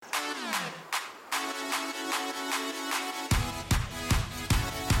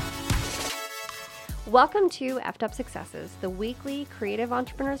Welcome to Effed Up Successes, the weekly creative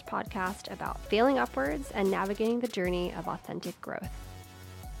entrepreneurs podcast about failing upwards and navigating the journey of authentic growth.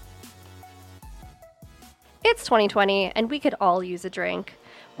 It's 2020 and we could all use a drink.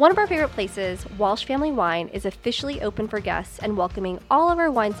 One of our favorite places, Walsh Family Wine, is officially open for guests and welcoming all of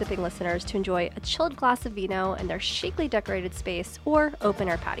our wine-sipping listeners to enjoy a chilled glass of vino in their chicly decorated space or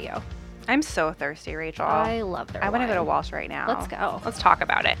open-air patio. I'm so thirsty, Rachel. I love their I want to wine. go to Walsh right now. Let's go. Let's talk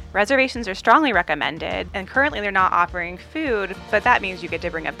about it. Reservations are strongly recommended, and currently they're not offering food, but that means you get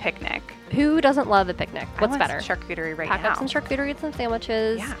to bring a picnic. Who doesn't love a picnic? What's I want better? Charcuterie right Pack now. up some charcuterie and some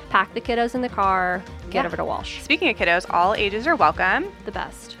sandwiches. Yeah. Pack the kiddos in the car. Get Yeah. over to Walsh. Speaking of kiddos, all ages are welcome, The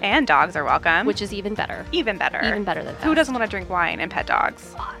best. and dogs are welcome. Which is even better. even better. Even better than Who best. doesn't want to drink wine and pet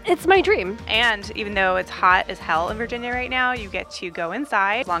dogs? It's my dream. And even though it's hot as hell in Virginia right now, you get to go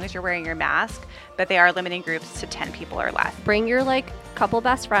inside as long as you're wearing your mask, but they are limiting groups to 10 people or less. Bring your couple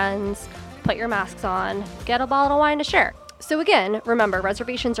best friends, put your masks on, get a bottle of wine to share. So again, remember,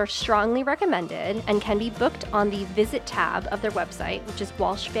 reservations are strongly recommended and can be booked on the Visit tab of their website, which is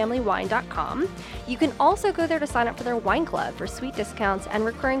walshfamilywine.com. You can also go there to sign up for their wine club for sweet discounts and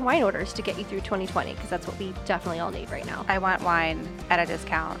recurring wine orders to get you through 2020, because that's what we definitely all need right now. I want wine at a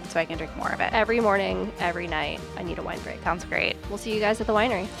discount so I can drink more of it. Every morning, every night, I need a wine break. Sounds great. We'll see you guys at the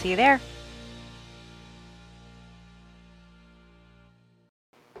winery. See you there.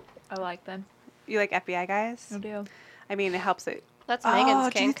 I like them. You like FBI guys? I do. I mean, it helps it. That's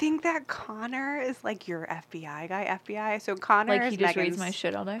Megan's Do you kink. think that Connor is like your FBI guy? FBI? So Connor Like is he just Megan's reads my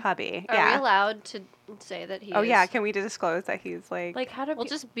shit all day. hubby. Are we yeah. allowed to say that he Oh is? yeah. Can we disclose that he's like? Like how do We'll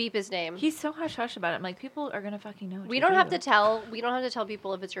just beep his name. He's so hush hush about it. I'm like, people are gonna fucking know. What We you don't have do. to tell. We don't have to tell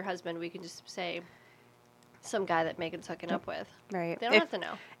people if it's your husband. We can just say some guy that Megan's hooking up with. right. They don't have to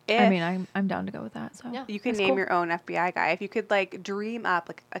know. If I mean, I'm down to go with that. So Yeah. you can That's name cool. your own FBI guy. If you could like dream up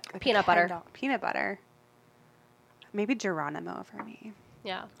like a Peanut butter. Peanut butter. Maybe Geronimo for me.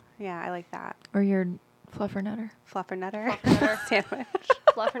 Yeah. Yeah, I like that. or your fluffernutter. Fluffernutter Fluffernutter. sandwich.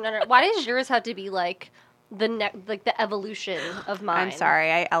 Fluffernutter. Why does yours have to be like the evolution of mine? I'm sorry.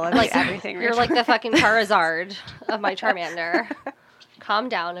 I elevate Like everything. you're Rachel. like the fucking Charizard of my Charmander. Calm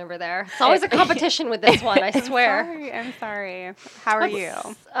down over there. It's always a competition with this one. I swear. I'm sorry. How are you?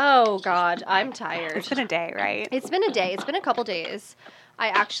 Oh God, I'm tired. It's been a day, right? It's been a day. It's been a couple days. I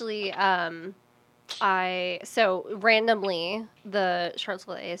actually, so randomly, the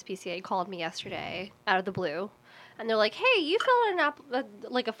Charlottesville ASPCA called me yesterday out of the blue, and they're like, "Hey, you filled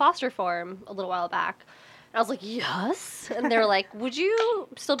in a foster form a little while back." And I was like, "Yes," and they're like, "Would you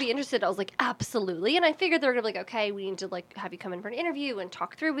still be interested?" I was like, "Absolutely." And I figured they were gonna be like, "Okay, we need to have you come in for an interview and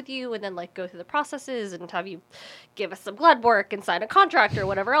talk through with you, and then go through the processes and have you give us some blood work and sign a contract or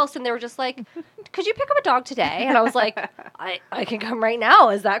whatever else." And they were just like, "Could you pick up a dog today?" And I was like, I can come right now.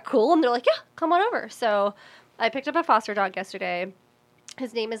 Is that cool? And they're like, "Yeah, come on over." So I picked up a foster dog yesterday.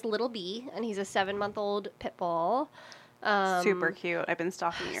 His name is Little B, and he's a 7-month-old pit bull. Super cute. I've been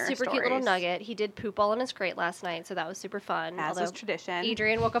stalking your Super cute little stories. nugget. He did poop all in his crate last night, so that was super fun. As was although tradition.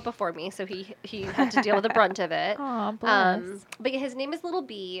 Adrian woke up before me, so he had to deal with the brunt of it. Aw, bless. But his name is Little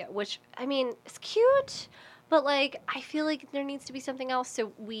B, which, I mean, it's cute, but, I feel like there needs to be something else.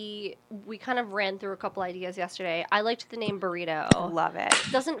 So we kind of ran through a couple ideas yesterday. I liked the name Burrito. Love it.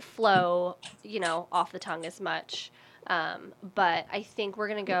 It doesn't flow, off the tongue as much. But I think we're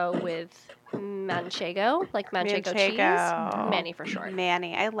going to go with Manchego, Manchego cheese. Manchego. Manny for short.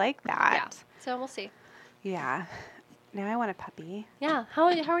 Manny. I like Yeah. that. So we'll see. Yeah. Now I want a puppy. Yeah. How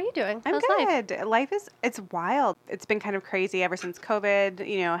are you doing? I'm How's life? good. Life is, it's wild. It's been kind of crazy ever since COVID,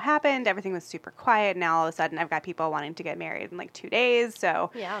 happened. Everything was super quiet. Now all of a sudden I've got people wanting to get married in 2 days.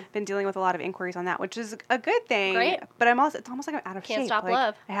 So Yeah. been dealing with a lot of inquiries on that, which is a good thing. Great. But it's almost like I'm out of Can't shape. stop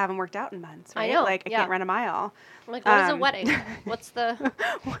love. I haven't worked out in months, right? I know, I yeah. can't run a mile. What is a Um, wedding? What's the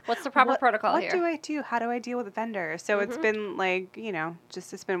proper protocol what here? do I do? How do I deal with vendors? So it's been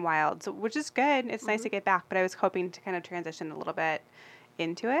it's been wild. So which is good. It's nice to get back, but I was hoping to kind of transition a little bit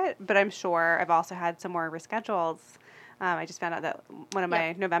into it. But I'm sure I've also had some more reschedules. I just found out that one of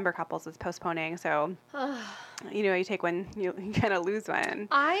my November couples is postponing. So you take one, you kind of lose one.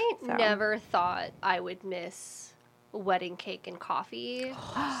 I So. never thought I would miss wedding cake and coffee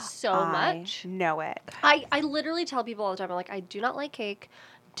so much. I know it. I literally tell people all the time, I'm like, I do not like cake,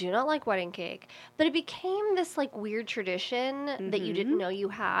 do not like wedding cake. But it became this weird tradition that you didn't know you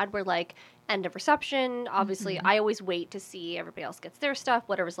had where end of reception. Obviously, I always wait to see everybody else gets their stuff,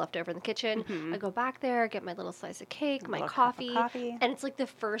 whatever's left over in the kitchen. I go back there, get my little slice of cake, my little cup of coffee, coffee. and it's like the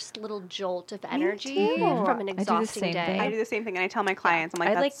first little jolt of energy too. from an I do the exhausting same day. thing. I do the same thing, and I tell my clients, I'm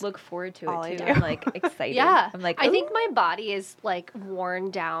like, I that's look forward to all I it too. do. I'm like excited. Yeah. I'm like, I think "Ooh." my body is like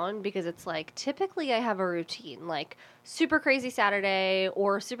worn down because it's like typically I have a routine, like super crazy Saturday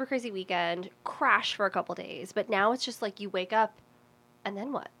or super crazy weekend, crash for a couple days. But now it's just like you wake up and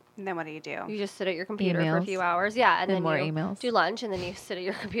then what? and then what do you do? You just sit at your computer for a Emails. few hours. Yeah. And Then then more you emails. do lunch and then you sit at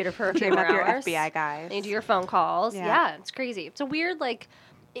your computer for a few Dream more up your hours. FBI guys. And you do your phone calls. Yeah. Yeah, it's crazy. It's a weird, like,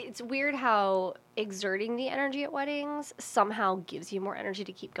 it's weird how exerting the energy at weddings somehow gives you more energy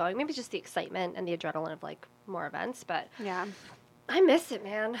to keep going. Maybe it's just the excitement and the adrenaline of, like, more events. But Yeah, I miss it,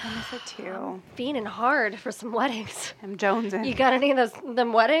 man. I miss it too. Fiending hard for some weddings. I'm jonesing. You got any of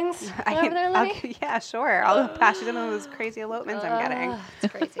them weddings over there, Lenny? yeah, sure. I'll pass you some of those crazy elopements I'm getting.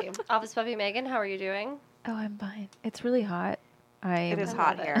 It's crazy. Office Puppy Megan, how are you doing? Oh, I'm fine. It's really hot. It is I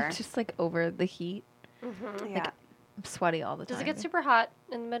hot love it. here. I'm just like over the heat. Yeah. I'm sweaty all the time. Does it get super hot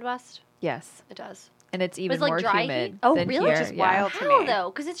in the Midwest? Yes, It does. and it's even it's like more dry humid heat? Oh, than really? here. Which is yeah. wild. to How, me. though?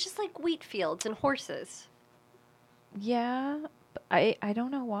 Because it's just like wheat fields and horses. Yeah, but I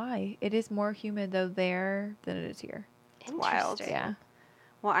don't know why. It is more humid though there than it is here. wild. Interesting. Yeah.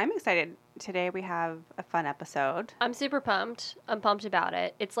 Well, I'm excited. Today we have a fun episode. I'm super pumped. I'm pumped about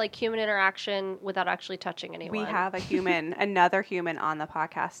it. It's like human interaction without actually touching anyone. We have a human, another human on the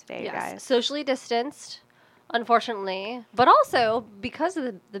podcast today, yes. guys. Socially distanced, unfortunately. But also, because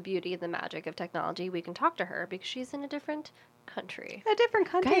of the beauty and the magic of technology, we can talk to her because she's in a different country. A different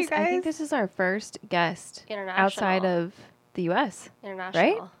country, Guys, I think this is our first guest International. outside of the U.S.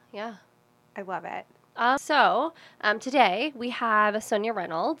 International. Yeah. I love it. Today we have Sonia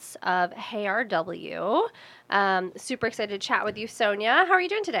Reynolds of Hey RW. Super excited to chat with you, Sonia. How are you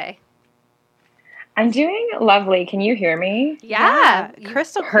doing today? I'm doing lovely. Can you hear me? Yeah.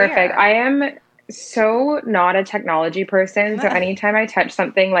 Crystal clear. Perfect. I am so not a technology person. So anytime I touch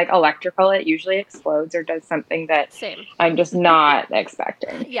something like electrical, it usually explodes or does something that Same. I'm just not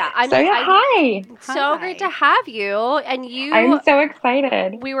expecting. Yeah. I mean, So yeah, hi. so great to have you. And you, I'm so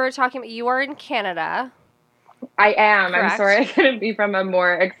excited. we were talking about, you are in Canada. I am. Correct. I'm sorry I couldn't be from a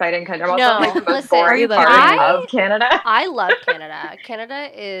more exciting country. I'm also No, like the most listen, boring part I- of Canada. I love Canada. Canada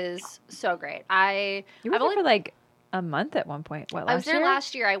is so great. You were I've there only- for like a month at one point. What, last I was there year?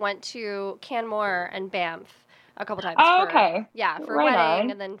 last year. I went to Canmore and Banff a couple times. Oh, for, okay. Yeah, for Right a wedding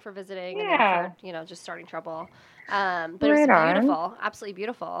on. and then for visiting Yeah. and then for, just starting trouble. But it was Right on. beautiful. Absolutely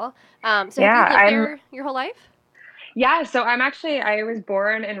beautiful. So Yeah, have you lived there your whole life? Yeah, so I was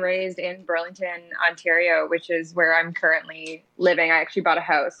born and raised in Burlington, Ontario, which is where I'm currently living. I actually bought a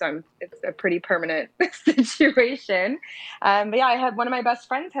house, so it's a pretty permanent situation. But yeah, I had one of my best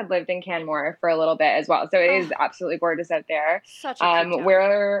friends had lived in Canmore for a little bit as well. So it is absolutely gorgeous out there. Such a cute town.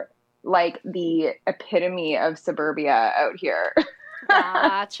 We're like the epitome of suburbia out here.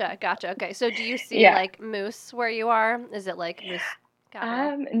 Gotcha. Okay, so do you see Yeah. like moose where you are? Is it like moose?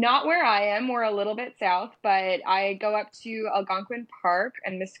 Not where I am. We're a little bit south, but I go up to Algonquin Park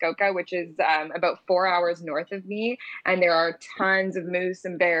and Muskoka, which is about 4 hours north of me, and there are tons of moose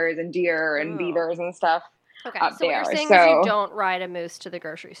and bears and deer and Ooh. beavers and stuff. Okay, up so what you're there, saying is you so- don't ride a moose to the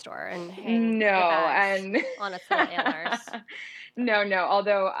grocery store and hang No, the bags and on its little antlers. no.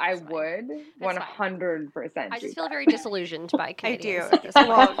 Although I That's fine. would That's 100%. I just do feel that. very disillusioned by I Canadians do. at this point.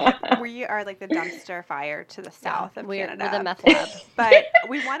 Well, we are like the dumpster fire to the south of we're Canada. the meth lab. But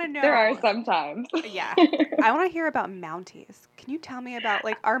we want to know. There are sometimes. Yeah. I want to hear about Mounties. Can you tell me about,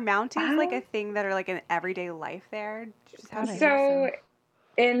 like, are Mounties like a thing that are like in everyday life there? Just how do you- So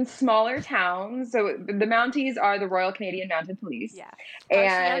in smaller towns, so the Mounties are the Royal Canadian Mounted Police. Yeah.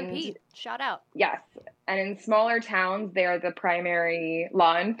 And RCMP, shout out. yes, and in smaller towns, they're the primary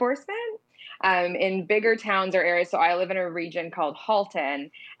law enforcement. In bigger towns or areas, so I live in a region called Halton,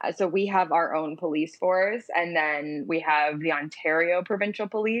 so we have our own police force, and then we have the Ontario Provincial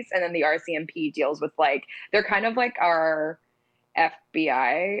Police, and then the RCMP deals with they're kind of like our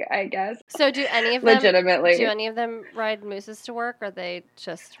FBI, I guess. So do any of them Legitimately. Do any of them ride mooses to work, or are they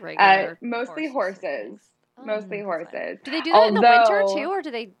just regular? Mostly horses. Oh, Mostly that's horses. fine. Do they do that in the winter Although- too, or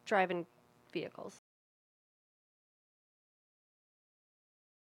do they drive in vehicles?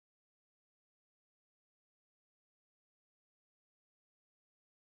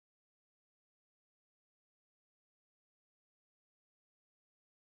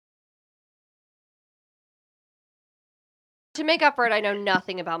 To make up for it, I know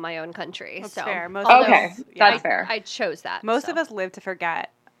nothing about my own country. That's so fair. Most although of Okay, us, yeah. that's fair. I chose that. Most so. of us live to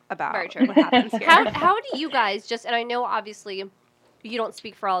forget about Very true. what happens here. How do you guys and I know obviously you don't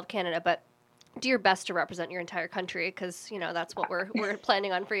speak for all of Canada, but do your best to represent your entire country, because that's what we're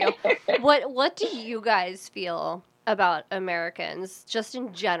planning on for you. What do you guys feel about Americans just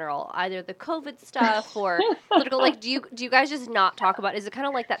in general, either the COVID stuff or political? Like, do you guys just not talk about? Is it kind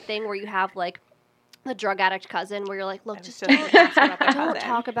of like that thing where you have like the drug addict cousin where you're like, look, just don't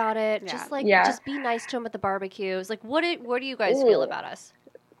talk about it. Yeah. Just be nice to him at the barbecues. Like, what do you guys feel about us?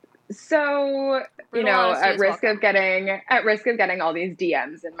 So, at risk of getting all these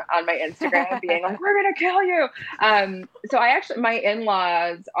DMs on my Instagram being like, we're going to kill you. So my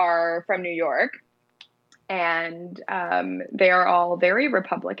in-laws are from New York, and they are all very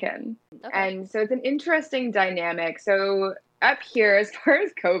Republican. Okay. And so it's an interesting dynamic. So up here, as far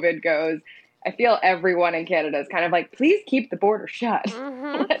as COVID goes, I feel everyone in Canada is kind of like, please keep the border shut.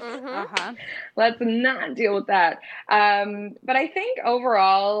 Let's not deal with that. But I think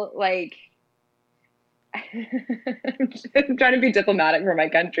overall, like, I'm trying to be diplomatic for my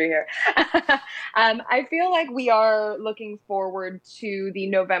country here. I feel like we are looking forward to the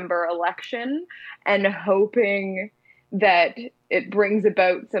November election and hoping that it brings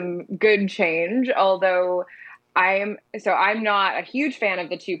about some good change, although I'm not a huge fan of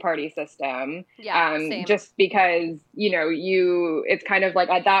the two-party system. Yeah, same. Just because, it's kind of like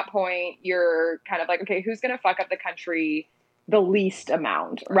at that point, you're kind of like, okay, who's going to fuck up the country the least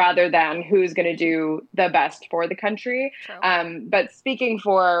amount rather than who's going to do the best for the country. True. But speaking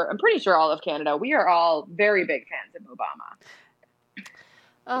for, I'm pretty sure all of Canada, we are all very big fans of Obama.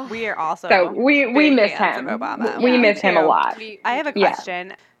 We are also we miss him. Obama. We miss him a lot. I have a question.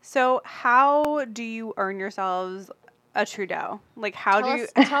 Yeah. So how do you earn yourselves a Trudeau? Like, how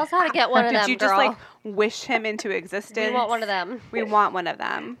tell us how to get one of them, Did you girl. just, like, wish him into existence? We want one of them. We want one of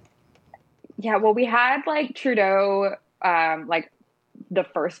them. Yeah, well, we had, like, Trudeau, like, the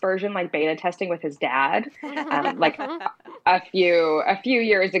first version, like, beta testing with his dad, like, a few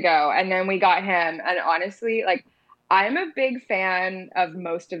years ago. And then we got him, and honestly, like, I'm a big fan of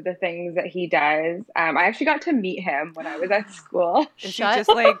most of the things that he does. I actually got to meet him when I was at school. Shut just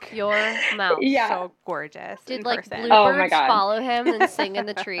like your mouth. Yeah. So gorgeous. Did like person. bluebirds follow him and sing in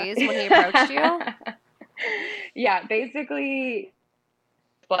the trees when he approached you? Yeah, basically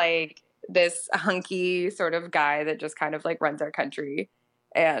like this hunky sort of guy that just kind of like runs our country,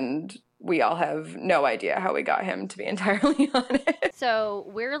 and we all have no idea how we got him, to be entirely honest. So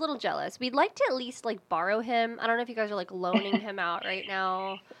we're a little jealous. We'd like to at least like borrow him. I don't know if you guys are like loaning him out right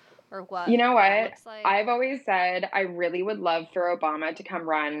now or what. You know what? Like. I've always said I really would love for Obama to come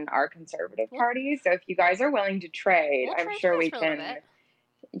run our Conservative Party. So if you guys are willing to trade, I'm sure we can.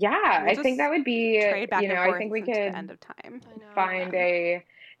 Yeah, I think that would be, I think we could end of time. Find a...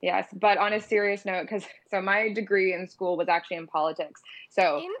 Yes, but on a serious note, so my degree in school was actually in politics.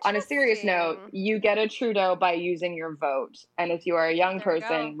 So on a serious note, you get a Trudeau by using your vote. And if you are a young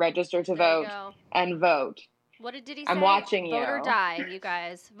person, register to vote and vote. What did he say? I'm watching you. Vote or die, you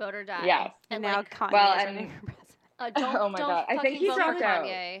guys. Vote or die. Yes. And now Kanye is oh my God. I think he dropped out.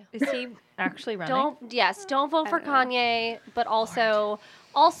 Is he actually running? Don't vote for Kanye, but also,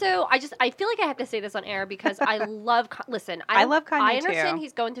 I feel like I have to say this on air because I love. Listen, I love Kanye. I understand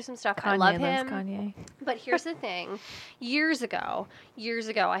he's going through some stuff. Kanye I love loves him. Kanye. But here's the thing: years ago,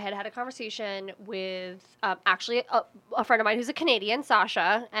 I had a conversation with actually a friend of mine who's a Canadian,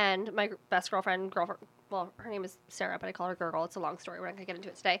 Sasha, and my best girlfriend. Well, her name is Sarah, but I call her Gurgle. It's a long story. We're not gonna get into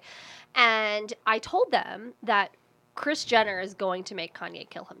it today. And I told them that Kris Jenner is going to make Kanye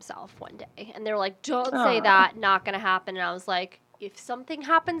kill himself one day, and they were like, "Don't say that. Not gonna happen." And I was like, if something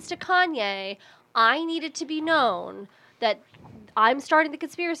happens to Kanye, I need it to be known that I'm starting the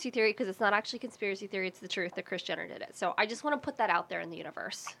conspiracy theory, because it's not actually conspiracy theory, it's the truth that Kris Jenner did it. So I just want to put that out there in the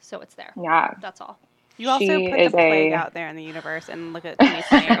universe, so it's there. Yeah. That's all. You also put the plague out there in the universe, and look at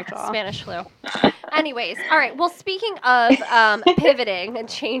Spanish flu. Anyways, all right. Well, speaking of pivoting and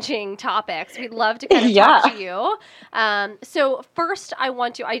changing topics, we'd love to kind of talk to you. So first, I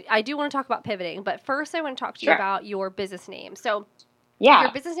do want to talk about pivoting, but first I want to talk to you about your business name. So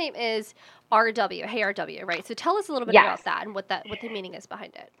your business name is RW, Hey RW, right? So tell us a little bit about that and what the meaning is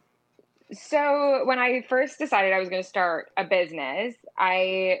behind it. So when I first decided I was going to start a business,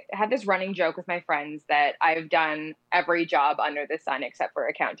 I had this running joke with my friends that I've done every job under the sun except for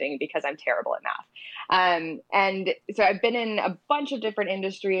accounting because I'm terrible at math. And so I've been in a bunch of different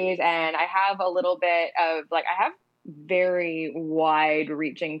industries, and I have a little bit of I have very wide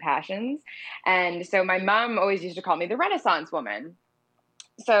reaching passions. And so my mom always used to call me the Renaissance woman.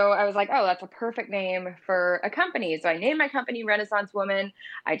 So I was like, oh, that's a perfect name for a company. So I named my company Renaissance Woman.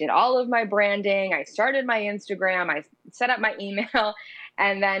 I did all of my branding. I started my Instagram. I set up my email.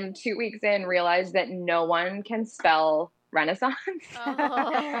 And then 2 weeks in, realized that no one can spell Renaissance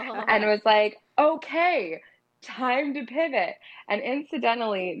Oh. and was like, okay, time to pivot. And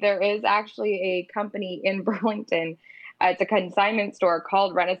incidentally, there is actually a company in Burlington. It's a consignment store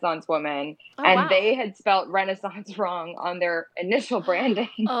called Renaissance Woman, Oh, and wow. they had spelt Renaissance wrong on their initial branding.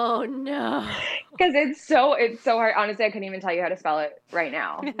 Oh no. Because it's so hard. Honestly, I couldn't even tell you how to spell it right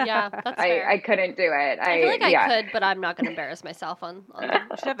now. Yeah, that's fair. I couldn't do it. I feel like yeah. I could, but I'm not going to embarrass myself on We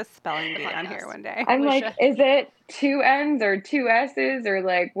should have a spelling bee on here podcast. one day. I'm We like, should. is it 2 N's or 2 S's or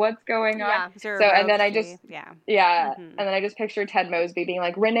like what's going on? Yeah. Is there a So, and then rogue I G? just- yeah. Yeah. Mhm. And then I just picture Ted Mosby being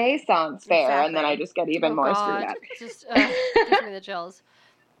like Renaissance Fair, and then I Exactly. just get even Oh, more God. screwed up. Just gives me the chills.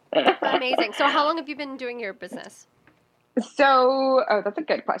 Amazing. So how long have you been doing your business? So, that's a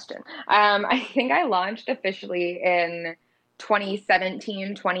good question. I think I launched officially in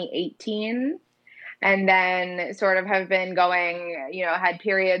 2017, 2018. And then sort of have been going, had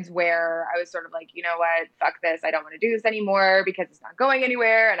periods where I was sort of like, you know what, fuck this. I don't want to do this anymore because it's not going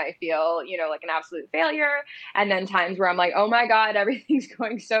anywhere. And I feel, like an absolute failure. And then times where I'm like, oh my God, everything's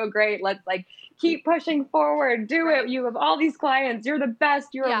going so great. Let's like keep pushing forward. Do Right. it. You have all these clients. You're the best.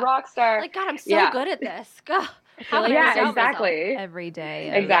 You're Yeah. a rock star. Like, God, I'm so Yeah. good at this. God. feel like yeah, this is exactly. every day.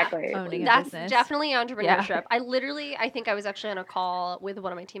 Of Exactly. Owning a That's business. definitely entrepreneurship. I think I was actually on a call with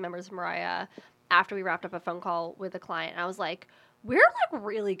one of my team members, Mariah, after we wrapped up a phone call with a client. And I was like, we're like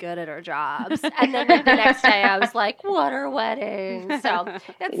really good at our jobs. And then like, the next day I was like, what are weddings? So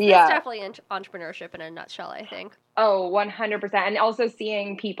it's Yeah. definitely entrepreneurship in a nutshell, I think. Oh, 100%. And also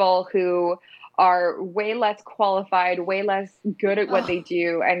seeing people who are way less qualified, way less good at what they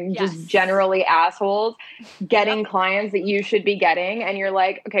do, and Yes. just generally assholes getting Yep. clients that you should be getting. And you're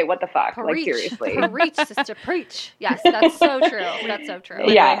like, okay, what the fuck? Like, Preach. seriously. Preach, sister, preach. Yes, that's so true. That's so true.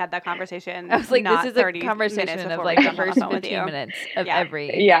 Literally Yeah. had that conversation. I was like, not this is a 30 minutes conversation of before like we the jumped on first phone with 15 you. minutes of Yeah.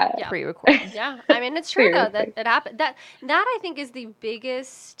 every Yeah. Yeah. pre-recording. Yeah, I mean it's true though that Seriously. it happened. That I think is the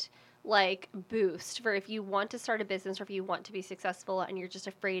biggest like boost for if you want to start a business or if you want to be successful and you're just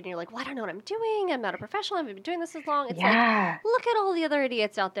afraid and you're like, well, I don't know what I'm doing. I'm not a professional. I haven't been doing this as long. It's like, Yeah. look at all the other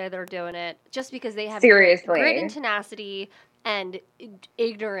idiots out there that are doing it just because they have Seriously. grit and tenacity and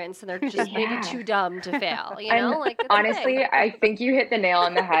ignorance and they're just maybe Yeah. too dumb to fail. You And know, like it's a honestly, thing. I think you hit the nail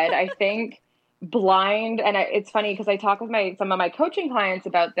on the head. I think blind, and it's funny because I talk with some of my coaching clients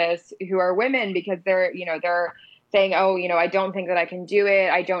about this who are women because they're saying, oh, I don't think that I can do it.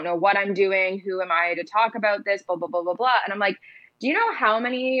 I don't know what I'm doing. Who am I to talk about this? Blah, blah, blah, blah, blah. And I'm like, do you know how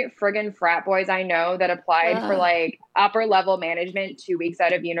many friggin' frat boys I know that applied for Ugh. like upper level management 2 weeks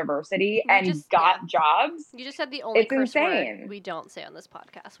out of university We and just- got jobs? You just said the only It's curse insane. word we don't say on this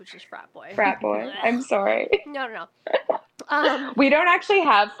podcast, which is frat boy. Frat boy. I'm sorry. No. We don't actually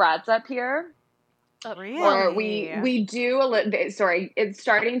have frats up here. Really? Or we do a little bit. Sorry, it's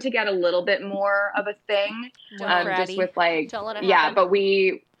starting to get a little bit more of a thing. Don't Just fratty. with like, Don't let it yeah. happen. But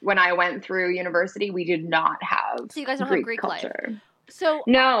when I went through university, we did not have. So you guys don't have Greek life. culture. So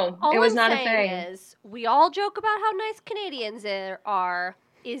No, all it was I'm not a saying thing. is we all joke about how nice Canadians are.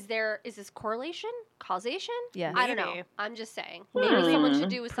 Is this correlation? Causation? Yes. I don't know. Maybe. I'm just saying. Maybe someone should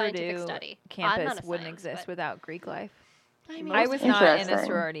do a scientific Purdue study. I'm campus not a wouldn't science, exist but- without Greek life. I mean, I was not in a Interesting.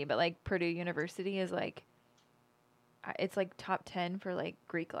 sorority, but like Purdue University is like, it's like top 10 for like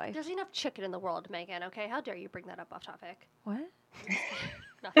Greek life. There's enough chicken in the world, Megan. Okay, how dare you bring that up off topic? What?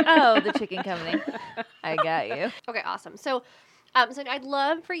 Nothing. Oh, the chicken company. I got you. Okay, awesome. So I'd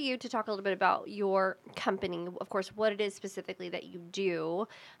love for you to talk a little bit about your company, of course, what it is specifically that you do.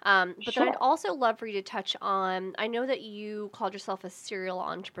 But then I'd Sure. also love for you to touch on, I know that you called yourself a serial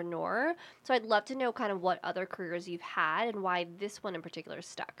entrepreneur. So I'd love to know kind of what other careers you've had and why this one in particular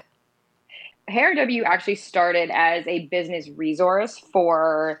stuck. Hair W actually started as a business resource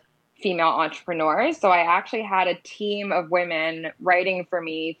for female entrepreneurs. So I actually had a team of women writing for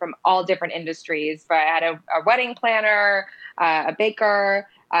me from all different industries. But I had a wedding planner, a baker,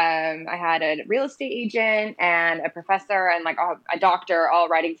 I had a real estate agent and a professor and like a doctor all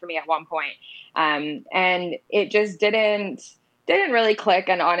writing for me at one point. And it just didn't really click.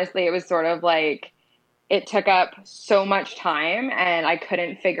 And honestly, it was sort of like, it took up so much time and I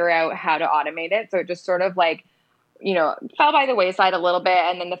couldn't figure out how to automate it. So it just sort of like, fell by the wayside a little bit.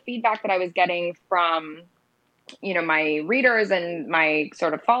 And then the feedback that I was getting from, my readers and my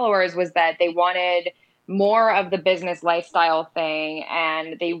sort of followers was that they wanted more of the business lifestyle thing.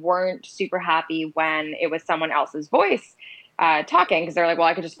 And they weren't super happy when it was someone else's voice talking, because they're like, well,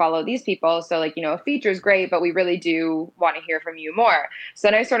 I could just follow these people. So like, a feature's great, but we really do want to hear from you more. So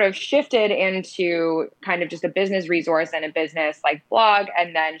then I sort of shifted into kind of just a business resource and a business like blog,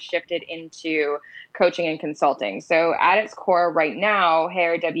 and then shifted into coaching and consulting. So at its core right now,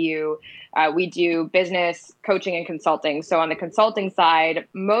 Hair W We do business coaching and consulting. So on the consulting side,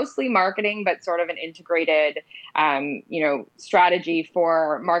 mostly marketing, but sort of an integrated, strategy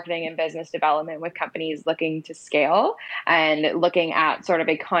for marketing and business development with companies looking to scale and looking at sort of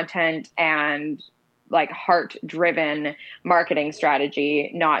a content and like heart-driven marketing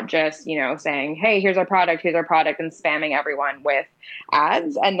strategy, not just, saying, hey, here's our product, and spamming everyone with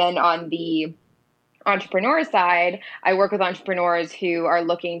ads. And then on the entrepreneur side, I work with entrepreneurs who are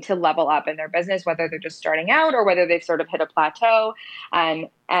looking to level up in their business, whether they're just starting out or whether they've sort of hit a plateau. And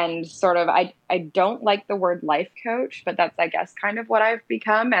sort of, I don't like the word life coach, but that's, I guess, kind of what I've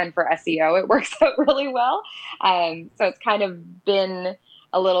become. And for SEO, it works out really well. So it's kind of been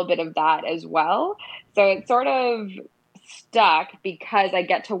a little bit of that as well. So it's sort of stuck because I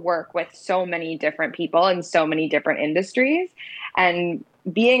get to work with so many different people in so many different industries. And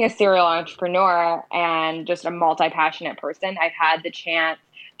being a serial entrepreneur and just a multi-passionate person, I've had the chance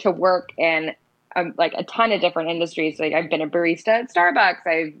to work in like a ton of different industries. Like I've been a barista at Starbucks.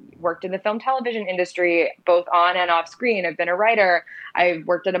 I've worked in the film television industry, both on and off screen. I've been a writer. I've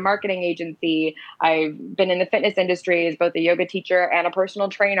worked at a marketing agency. I've been in the fitness industry as both a yoga teacher and a personal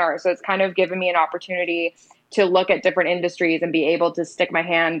trainer. So it's kind of given me an opportunity to look at different industries and be able to stick my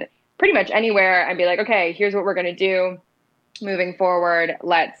hand pretty much anywhere and be like, okay, here's what we're going to do moving forward.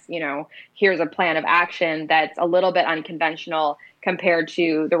 Let's, here's a plan of action that's a little bit unconventional compared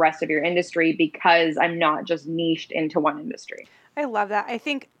to the rest of your industry because I'm not just niched into one industry. I love that. I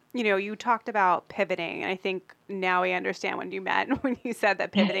think, you talked about pivoting, and I think now we understand when you met, when you said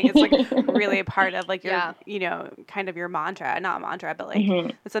that pivoting is like really a part of like your, kind of your mantra, not mantra, but like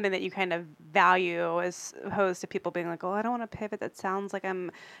it's something that you kind of value as opposed to people being like, oh, I don't want to pivot. That sounds like I'm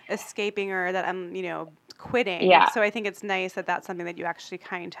escaping or that I'm, quitting. Yeah. So I think it's nice that that's something that you actually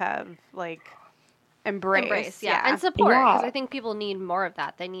kind of like embrace. And support, because I think people need more of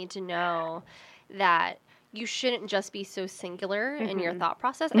that. They need to know that you shouldn't just be so singular in your thought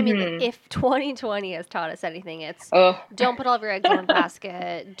process. I mean, if 2020 has taught us anything, it's don't put all of your eggs in one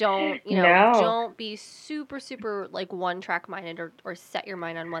basket. Don't, don't be super, super like one track minded or set your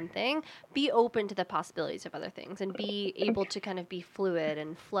mind on one thing. Be open to the possibilities of other things and be able to kind of be fluid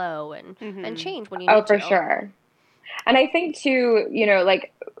and flow and change when you need to. Oh, for sure. And I think too,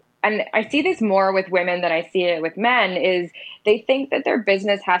 and I see this more with women than I see it with men, is they think that their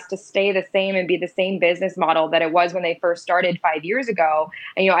business has to stay the same and be the same business model that it was when they first started 5 years ago.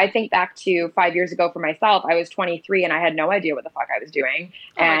 And, I think back to 5 years ago for myself, I was 23 and I had no idea what the fuck I was doing.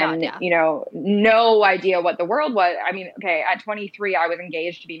 No idea what the world was. I mean, okay, at 23, I was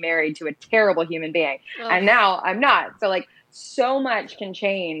engaged to be married to a terrible human being. And now I'm not. So like so much can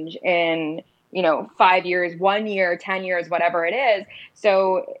change in 5 years, 1 year, 10 years, whatever it is.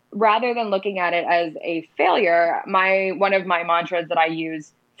 So rather than looking at it as a failure, one of my mantras that I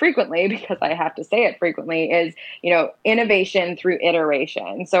use frequently, because I have to say it frequently, is, innovation through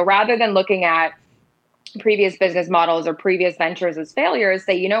iteration. So rather than looking at previous business models or previous ventures as failures,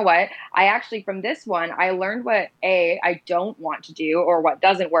 say, you know what, I actually, from this one, I learned what I don't want to do or what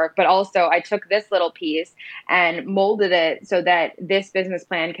doesn't work, but also I took this little piece and molded it so that this business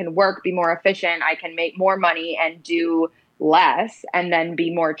plan can work, be more efficient, I can make more money and do less and then be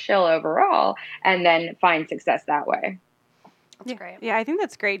more chill overall and then find success that way. That's great. Yeah, I think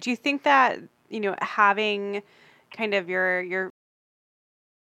that's great. Do you think that, having kind of your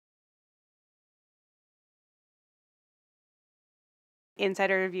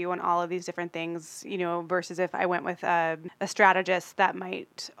insider review on all of these different things, versus if I went with a strategist that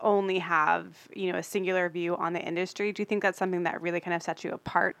might only have, a singular view on the industry. Do you think that's something that really kind of sets you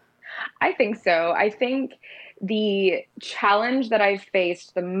apart? I think so. I think the challenge that I've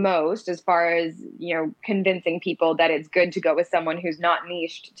faced the most as far as, convincing people that it's good to go with someone who's not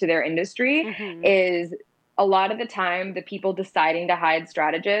niched to their industry is a lot of the time the people deciding to hire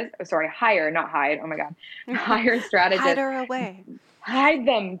strategists. Hire strategists. Hide her away. Hide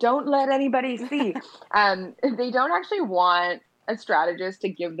them. Don't let anybody see. They don't actually want a strategist to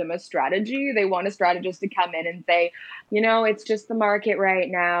give them a strategy. They want a strategist to come in and say, it's just the market right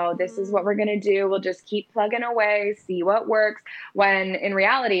now. This is what we're going to do. We'll just keep plugging away, see what works. When in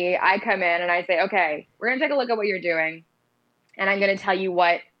reality, I come in and I say, okay, we're going to take a look at what you're doing. And I'm going to tell you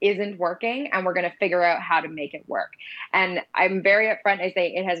what isn't working, and we're going to figure out how to make it work. And I'm very upfront. I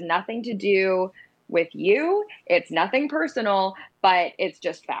say it has nothing to do with you. It's nothing personal, but it's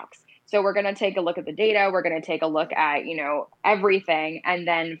just facts. So we're going to take a look at the data. We're going to take a look at, everything and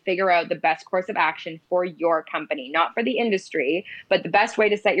then figure out the best course of action for your company, not for the industry, but the best way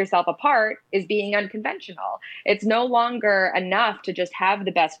to set yourself apart is being unconventional. It's no longer enough to just have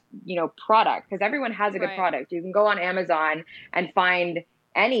the best, product, because everyone has a good product. You can go on Amazon and find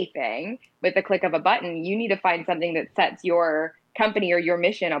anything with the click of a button. You need to find something that sets your company or your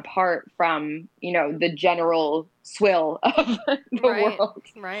mission apart from, the general swill of the world.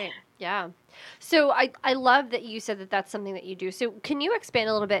 Right. Yeah. So I love that you said that that's something that you do. So can you expand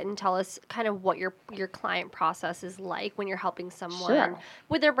a little bit and tell us kind of what your client process is like when you're helping someone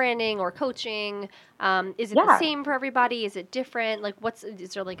with their branding or coaching? Is it the same for everybody? Is it different? Like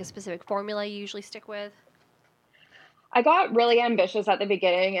is there like a specific formula you usually stick with? I got really ambitious at the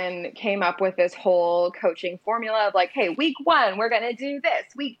beginning and came up with this whole coaching formula of like, hey, week 1, we're going to do this.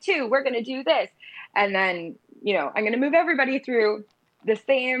 Week 2, we're going to do this. And then, I'm going to move everybody through the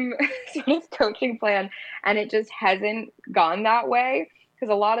same sort of coaching plan. And it just hasn't gone that way, because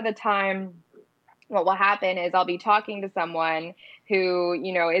a lot of the time what will happen is I'll be talking to someone who,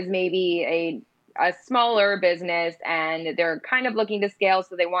 is maybe a smaller business and they're kind of looking to scale.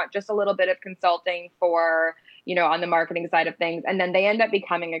 So they want just a little bit of consulting for, on the marketing side of things. And then they end up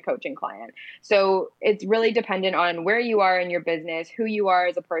becoming a coaching client. So it's really dependent on where you are in your business, who you are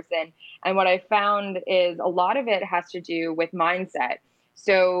as a person. And what I found is a lot of it has to do with mindset.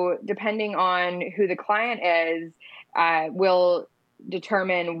 So depending on who the client is, will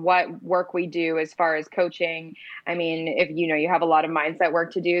determine what work we do as far as coaching. I mean, if you have a lot of mindset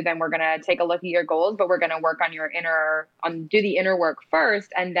work to do, then we're going to take a look at your goals, but we're going to work on do the inner work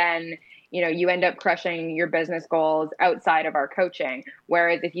first. And then, you end up crushing your business goals outside of our coaching.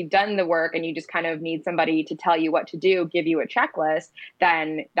 Whereas if you've done the work and you just kind of need somebody to tell you what to do, give you a checklist,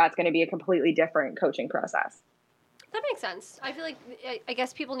 then that's going to be a completely different coaching process. That makes sense. I feel like, I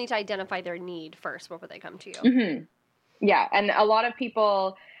guess people need to identify their need first before they come to you. Mm-hmm. Yeah. And a lot of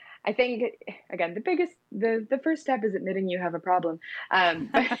people, I think, again, the first step is admitting you have a problem,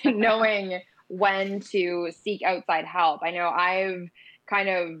 but knowing when to seek outside help. I know I've kind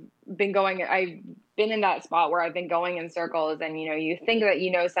of I've been in that spot where I've been going in circles and, you think that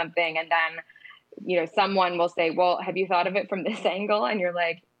you know something and then, someone will say, well, have you thought of it from this angle? And you're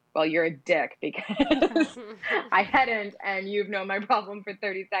like, well, you're a dick because I hadn't, and you've known my problem for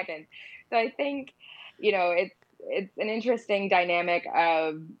 30 seconds. So I think, it's an interesting dynamic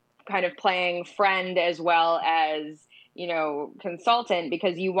of kind of playing friend as well as, consultant,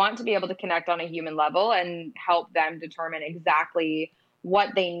 because you want to be able to connect on a human level and help them determine exactly what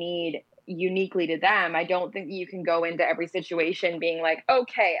they need uniquely to them. I don't think you can go into every situation being like,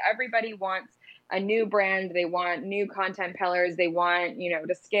 okay, everybody wants a new brand. They want new content pillars. They want,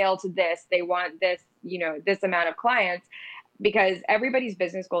 to scale to this. They want this, this amount of clients, because everybody's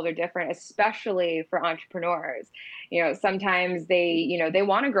business goals are different, especially for entrepreneurs. Sometimes they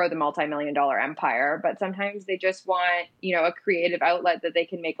want to grow the multi-million-dollar empire, but sometimes they just want, a creative outlet that they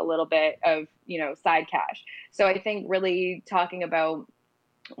can make a little bit of, side cash. So I think really talking about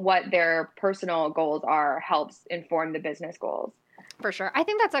what their personal goals are helps inform the business goals. For sure. I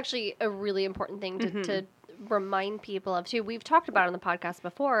think that's actually a really important thing to remind people of too. We've talked about on the podcast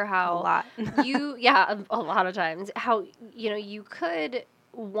before how a lot. a lot of times how you could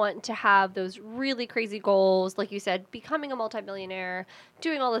want to have those really crazy goals, like you said, becoming a multimillionaire,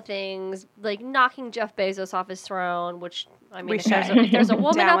 doing all the things, like knocking Jeff Bezos off his throne, which I mean, if there's a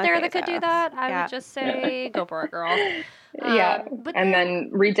woman out there that could do that, I would just say go for it, girl. Then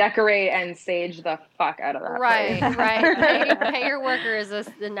redecorate and sage the fuck out of that. Right. Pay your workers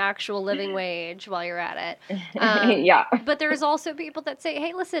an actual living wage while you're at it. But there's also people that say,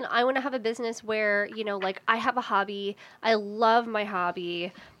 hey, listen, I want to have a business where, like I have a hobby. I love my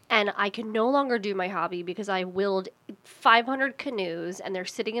hobby. And I can no longer do my hobby because I willed 500 canoes and they're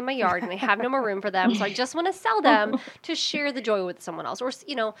sitting in my yard and I have no more room for them. So I just want to sell them to share the joy with someone else. Or,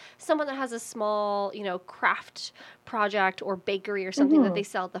 someone that has a small, craft project or bakery or something that they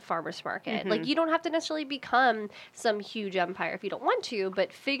sell at the farmer's market. Like, you don't have to necessarily become some huge empire if you don't want to,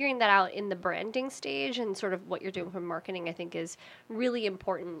 but figuring that out in the branding stage and sort of what you're doing from marketing, I think is really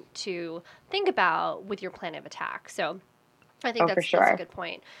important to think about with your plan of attack. So I think that's a good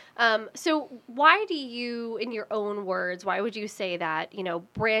point. So why do you, in your own words, why would you say that,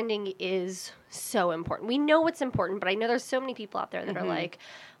 branding is so important? We know it's important, but I know there's so many people out there that are like,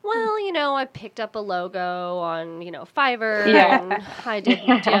 well, I picked up a logo on, Fiverr and I did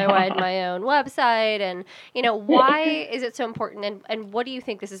DIY'd my own website. And, why is it so important? And what do you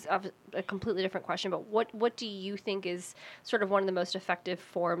think, this is a completely different question, but what do you think is sort of one of the most effective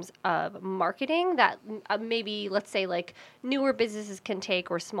forms of marketing that maybe, let's say, like newer businesses can take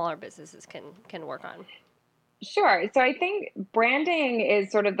or smaller businesses can work on? Sure. So I think branding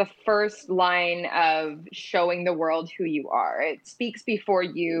is sort of the first line of showing the world who you are. It speaks before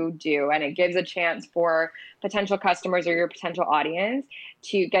you do, and it gives a chance for potential customers or your potential audience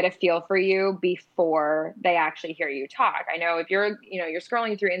to get a feel for you before they actually hear you talk. I know if you're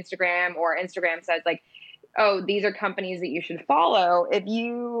scrolling through Instagram, or Instagram says like, oh, these are companies that you should follow.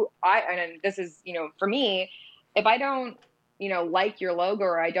 And this is, for me, if I don't, like your logo,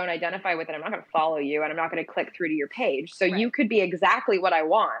 or I don't identify with it, I'm not going to follow you, and I'm not going to click through to your page. So you could be exactly what I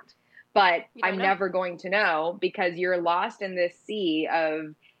want, but I'm never going to know, because you're lost in this sea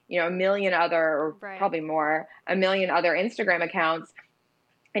of, a million other, or probably more, a million other Instagram accounts,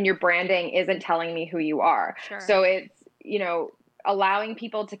 and your branding isn't telling me who you are. Sure. So it's, allowing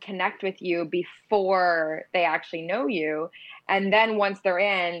people to connect with you before they actually know you. And then once they're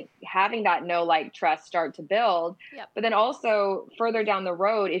in, having that know, like, trust start to build. Yep. But then also further down the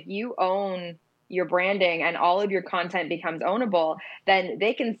road, if you own your branding and all of your content becomes ownable, then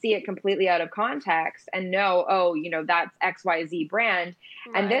they can see it completely out of context and know, oh, that's XYZ brand.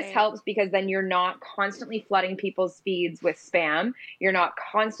 And this helps, because then you're not constantly flooding people's feeds with spam. You're not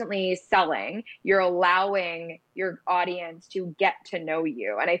constantly selling. You're allowing your audience to get to know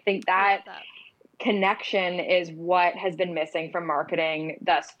you. And I think that connection is what has been missing from marketing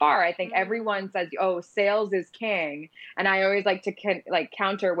thus far. I think everyone says, oh, sales is king. And I always like to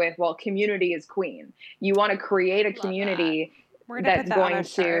counter with, well, community is queen. You want to create a community that's going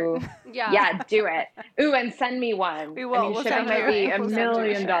to, do it. Ooh, and send me one. We will. Shipping might be $1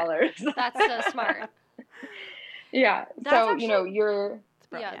 million. That's so smart. Yeah. That's so, actually, you're...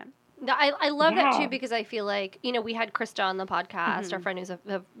 Yeah. No, I love that too, because I feel like, we had Krista on the podcast, our friend who's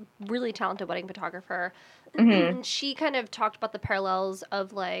a really talented wedding photographer. And she kind of talked about the parallels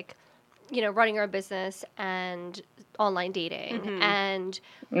of, like, running our business and online dating. And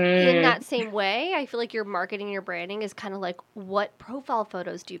in that same way, I feel like your marketing, your branding is kind of like, what profile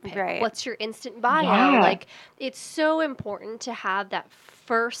photos do you pick? Right. What's your instant bio? Like, it's so important to have that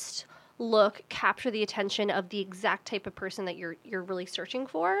first look capture the attention of the exact type of person that you're really searching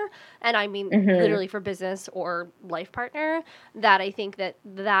for. And I mean, literally for business or life partner, that I think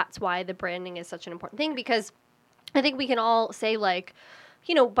that's why the branding is such an important thing, because I think we can all say, like,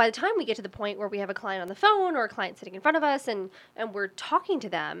 by the time we get to the point where we have a client on the phone or a client sitting in front of us and we're talking to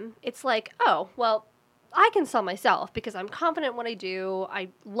them, it's like, oh, well, I can sell myself because I'm confident in what I do. I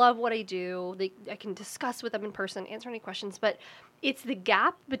love what I do. I can discuss with them in person, answer any questions, but it's the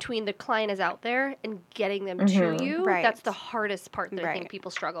gap between the client is out there and getting them to you. Right. That's the hardest part that I think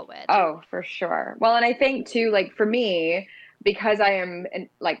people struggle with. Oh, for sure. Well, and I think too, like, for me, because I am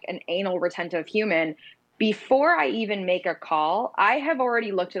an anal retentive human, before I even make a call, I have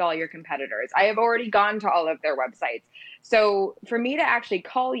already looked at all your competitors. I have already gone to all of their websites. So for me to actually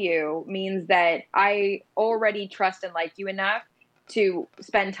call you means that I already trust and like you enough to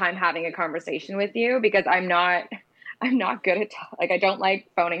spend time having a conversation with you, because I'm not good at, I don't like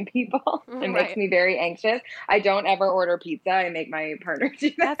phoning people. It makes me very anxious. I don't ever order pizza. I make my partner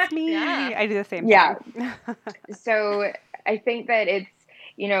do that. That's me. Yeah. I do the same thing. Yeah. So I think that it's,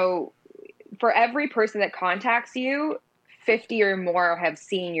 for every person that contacts you, 50 or more have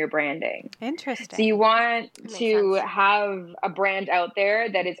seen your branding. Interesting. So you want to have a brand out there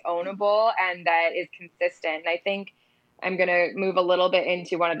that is ownable and that is consistent. And I think I'm going to move a little bit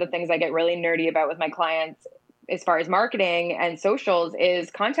into one of the things I get really nerdy about with my clients as far as marketing and socials is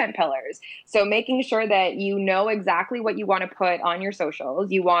content pillars. So making sure that you know exactly what you want to put on your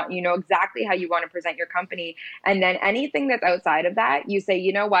socials, you know exactly how you want to present your company. And then anything that's outside of that, you say,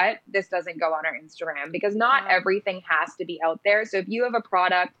 you know what, this doesn't go on our Instagram, because not everything has to be out there. So if you have a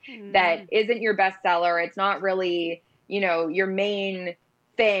product that isn't your best seller, it's not really, your main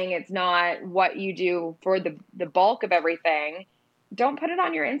thing, it's not what you do for the bulk of everything, don't put it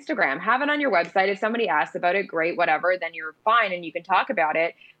on your Instagram. Have it on your website. If somebody asks about it, great, whatever, then you're fine and you can talk about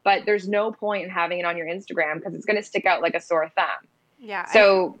it. But there's no point in having it on your Instagram, because it's going to stick out like a sore thumb. Yeah,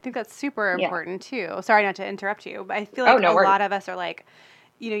 so I think that's super important too. Sorry not to interrupt you, but I feel like a lot of us are like,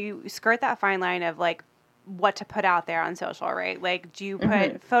 you skirt that fine line of like what to put out there on social, right? Like, do you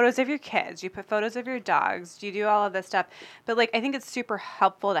put photos of your kids? Do you put photos of your dogs? Do you do all of this stuff? But like, I think it's super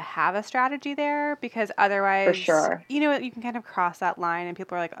helpful to have a strategy there, because otherwise, for sure, you can kind of cross that line and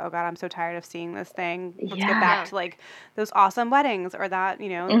people are like, oh God, I'm so tired of seeing this thing. Let's get back to like those awesome weddings or that,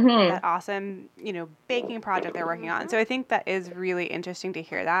 that awesome, baking project they're working on. So I think that is really interesting to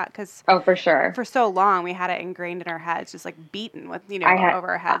hear that, because for sure, for so long we had it ingrained in our heads, just like beaten with, over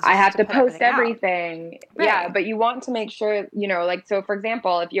our heads. I have to post everything. Right. Yeah, but you want to make sure, like, so for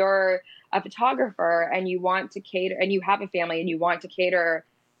example, if you're a photographer and you want to cater and you have a family and you want to cater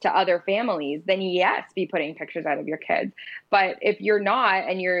to other families, then yes, be putting pictures out of your kids. But if you're not,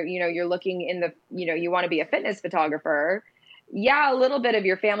 and you're looking in the, you want to be a fitness photographer, yeah, a little bit of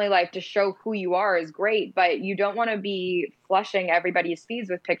your family life to show who you are is great, but you don't want to be flushing everybody's feeds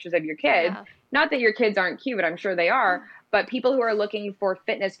with pictures of your kids. Yeah. Not that your kids aren't cute, I'm sure they are, but people who are looking for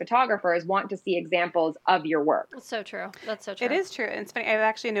fitness photographers want to see examples of your work. That's so true. That's so true. It is true. And it's funny. I've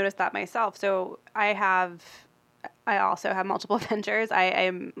actually noticed that myself. So I also have multiple ventures. I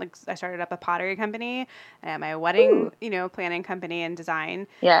started up a pottery company. I have my wedding, planning company and design.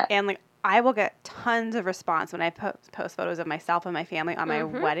 Yeah. And I will get tons of response when I post photos of myself and my family on my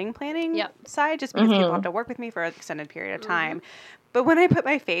wedding planning side, just because people have to work with me for an extended period of time. But when I put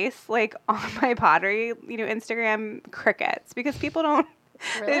my face on my pottery, Instagram, crickets, because people don't.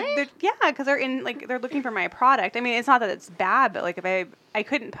 Really? Because they're looking for my product. I mean, it's not that it's bad, but if I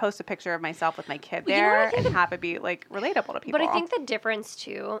couldn't post a picture of myself with my kid there and have it be relatable to people. But I think the difference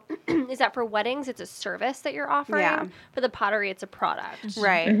too is that for weddings, it's a service that you're offering. Yeah. For the pottery, it's a product.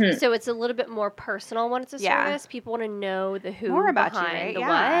 Right. So it's a little bit more personal when it's a service. People want to know the who more about behind you,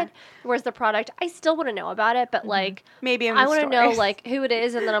 right? the what. Whereas the product, I still want to know about it, but maybe I want to know who it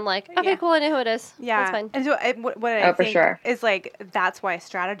is, and then I'm like, okay, cool, I know who it is. Yeah, that's fine. And so what I think sure. is that's why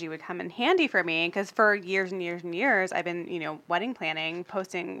strategy would come in handy for me, because for years and years and years I've been wedding planning,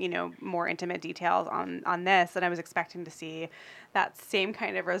 posting more intimate details on this, and I was expecting to see that same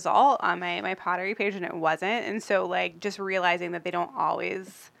kind of result on my pottery page, and it wasn't. And so just realizing that they don't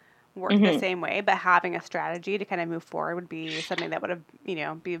always work the same way, but having a strategy to kind of move forward would be something that would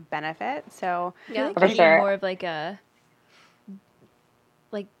have be of benefit. So Yeah, I feel more of a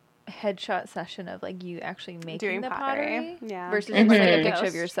headshot session of you actually making doing the pottery. versus And just a a picture of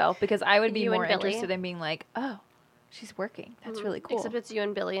ghost. yourself, because I would be You and more Billy. interested in being oh, she's working. That's really cool. Except it's you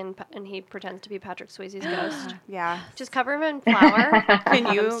and Billy, and he pretends to be Patrick Swayze's ghost. yeah. Just cover him in flour.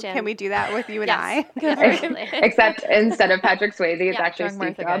 Can we do that with you and I? Yes, absolutely. Except instead of Patrick Swayze, it's Yeah, actually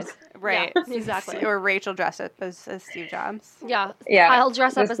Drunk Steve Martha, Jobs. guys. Right. Yeah, exactly. Or Rachel dressed up as Steve Jobs. Yeah. Yeah. I'll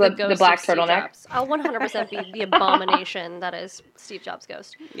dress up Just as the the ghost black of Steve turtleneck. Jobs. I'll 100% be the abomination that is Steve Jobs'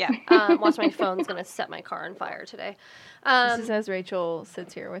 ghost. Yeah. Watch, my phone's going to set my car on fire today. This is as Rachel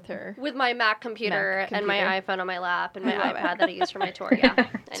sits here with her. With my Mac computer and my computer. iPhone on my lap and my I love iPad it. that I use for my tour. Yeah.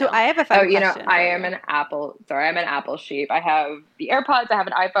 So know. I have a fun question. I am an Apple. Sorry, I'm an Apple sheep. I have the AirPods. I have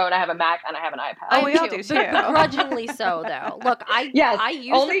an iPhone. I have a Mac, and I have an iPad. Oh, we all too, do too. Begrudgingly so, though. Look, I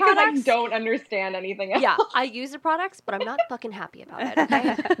use only the because I products. don't understand anything else. Yeah, I use the products, but I'm not fucking happy about it.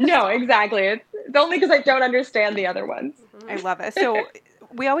 Okay. No, exactly. It's only because I don't understand the other ones. I love it. So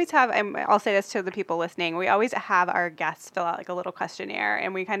we always have, and I'll say this to the people listening, we always have our guests fill out a little questionnaire,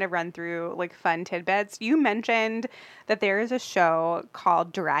 and we kind of run through fun tidbits. You mentioned that there is a show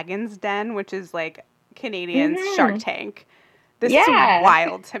called Dragon's Den, which is Canadian's Shark Tank. This is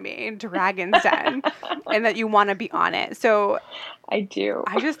wild to me, Dragon's Den, and that you want to be on it. So I do.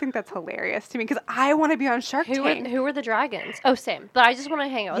 I just think that's hilarious to me, because I want to be on Shark Tank. Who are the dragons? Oh, same. But I just want to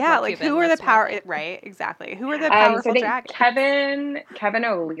hang out with Yeah, Mark Cuban. who are the That's my power? thing. Right, exactly. Who are the So powerful I think dragons? Kevin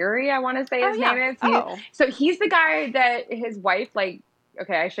O'Leary, I want to say his yeah. name is. Oh. So he's the guy that his wife, okay,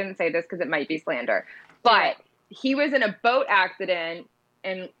 I shouldn't say this because it might be slander, but he was in a boat accident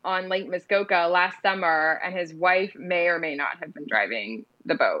on Lake Muskoka last summer, and his wife may or may not have been driving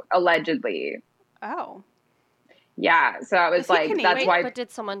the boat, allegedly. Oh. Yeah, so I was Is he that's Canadian? why. But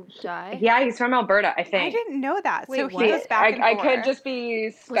did someone die? Yeah, he's from Alberta, I think. I didn't know that. So Wait, he what? goes back and I forth. could just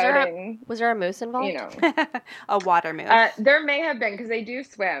be spouting, Was there a moose involved? A water moose. There may have been, because they do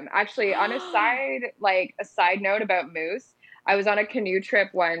swim. Actually, on a side note about moose, I was on a canoe trip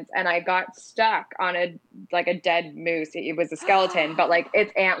once, and I got stuck on a dead moose. It was a skeleton, but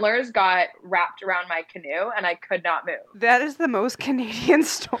its antlers got wrapped around my canoe, and I could not move. That is the most Canadian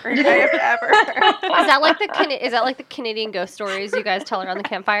story I have ever heard. Is that like the Canadian ghost stories you guys tell around the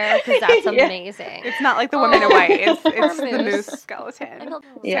campfire? Because that's Yeah. amazing. It's not like the woman in white. It's the moose. moose skeleton.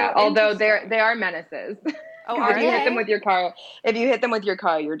 Yeah, So although they are menaces. Oh, if are you hit they? them with your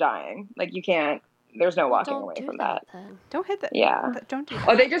car, you're dying. You can't. There's no walking Don't away do from that. then. Don't hit the. Yeah. Don't do that.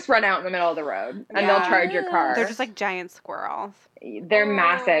 Oh, they just run out in the middle of the road, and they'll Yeah. charge your car. They're just giant squirrels. They're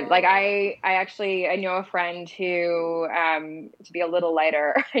massive. I know a friend who, to be a little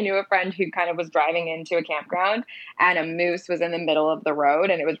lighter, I knew a friend who kind of was driving into a campground, and a moose was in the middle of the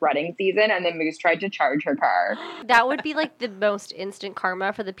road, and it was rutting season, and the moose tried to charge her car. That would be the most instant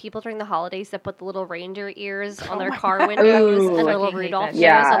karma for the people during the holidays that put the little reindeer ears on their car windows Ooh. and their little Fucking hate Rudolph that nose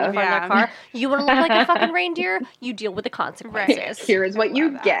shit. on the front Yeah. of their car. You want to look like a fucking reindeer? You deal with the consequences. Here is what you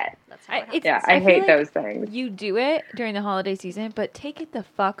love that. get. That's how it happens. Yeah, I I feel hate like those things. You do it during the holiday season, but take it the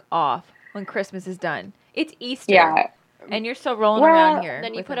fuck off when Christmas is done. It's Easter. Yeah. And you're still rolling Well, around here.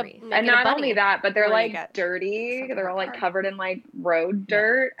 Then you with put a a wreath. make And it a not bunny. only that, but they're Or you like get dirty. something They're all like hard. covered in like road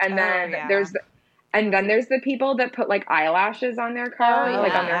dirt. And Oh, then yeah. there's the people that put like eyelashes on their car, Oh,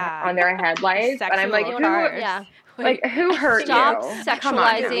 like yeah. on their headlights. And I'm like, Sexy who, cars. Yeah. like who hurt Stop you? Come on now.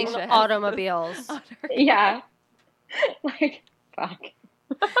 sexualizing Alicia has automobiles. on her Yeah. Like, fuck.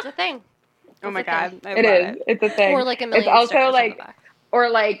 It's a thing. Oh my It's a God. thing. I It love is. It's a thing. Or like a It's million also stickers on the like, back. or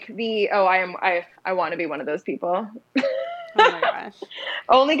like I want to be one of those people. Oh my gosh.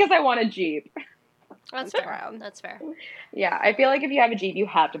 Only because I want a Jeep. That's That's fair. wild. That's fair. Yeah, I feel like if you have a Jeep, you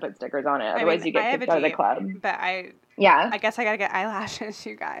have to put stickers on it. Otherwise, you I get have kicked a out of the Jeep, club. but I Yeah. guess I gotta get eyelashes,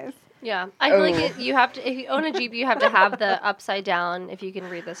 you guys. Yeah, I feel like Oh. you have to. If you own a Jeep, you have to have the upside down. If you can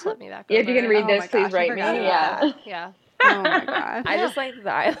read this, let me back. If you can over. read Oh this, my please gosh, I write me. forgot about Yeah. that. Yeah. Oh my gosh. I just like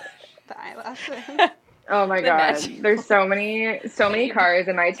the eyelash. The eyelashes. Oh my The god. magic. There's so many cars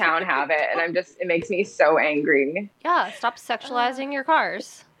in my town have it, and it makes me so angry. Yeah. Stop sexualizing your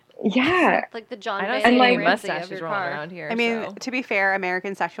cars. Yeah. Like the John I don't Bay see And, any like- Ramsey of mustaches your rolling car. around here. I mean, so. to be fair,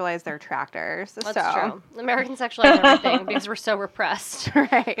 Americans sexualize their tractors. That's so. true. Americans sexualize everything because we're so repressed.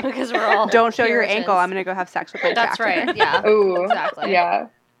 Right. Because we're all Don't show your Puritans. ankle. I'm gonna go have sex with my That's tractor. right. Yeah. Ooh. Exactly. Yeah.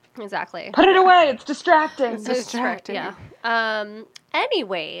 Exactly. Put it away. It's distracting. It's distracting. Yeah.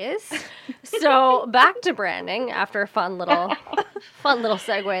 Anyways, so back to branding after a fun little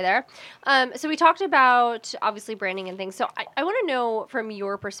segue there. So we talked about obviously branding and things. So I want to know from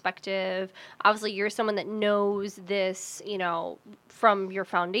your perspective, obviously you're someone that knows this, from your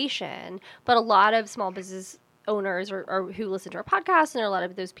foundation, but a lot of small business owners or who listen to our podcast, and there are a lot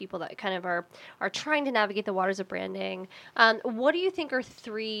of those people that kind of are trying to navigate the waters of branding. What do you think are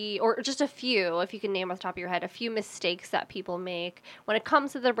three, or just a few, if you can name off the top of your head, a few mistakes that people make when it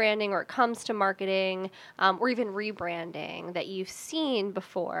comes to the branding or it comes to marketing, or even rebranding that you've seen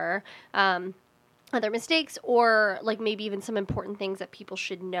before? Other mistakes, or like maybe even some important things that people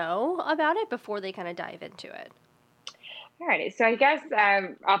should know about it before they kind of dive into it? Alrighty. So I guess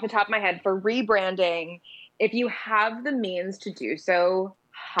off the top of my head, for rebranding, if you have the means to do so,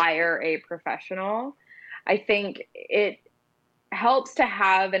 hire a professional. I think it helps to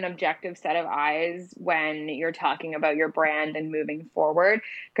have an objective set of eyes when you're talking about your brand and moving forward,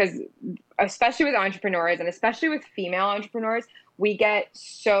 because especially with entrepreneurs and especially with female entrepreneurs, we get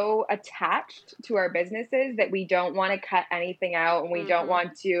so attached to our businesses that we don't want to cut anything out, and we don't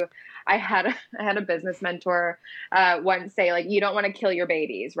want to. I had a business mentor once say, like, you don't want to kill your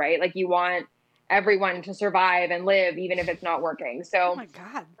babies, right? Like, you want everyone to survive and live, even if it's not working. So, Oh my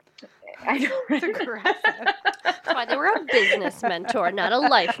God. I know, It's right? aggressive. That's why they were a business mentor, not a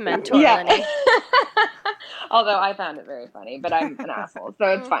life mentor, Yeah. Lenny. Although I found it very funny, but I'm an asshole, so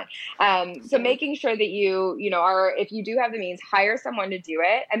it's fine. So making sure that you are, if you do have the means, hire someone to do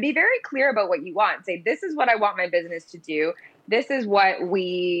it, and be very clear about what you want. Say, this is what I want my business to do. This is what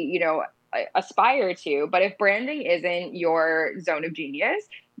we, aspire to. But if branding isn't your zone of genius,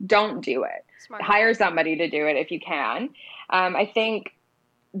 don't do it. Smart. Hire somebody to do it if you can. I think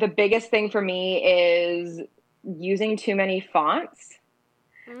the biggest thing for me is using too many fonts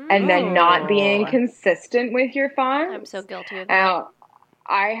and then not being Ooh. consistent with your fonts. I'm so guilty of that.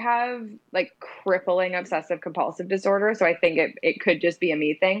 I have like crippling obsessive compulsive disorder, so I think it could just be a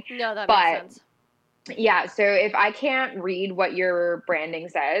me thing. No, that But- makes sense. Yeah, so if I can't read what your branding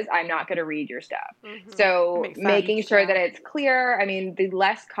says, I'm not going to read your stuff. Mhm. So Makes making sense, sure yeah. that it's clear. I mean, the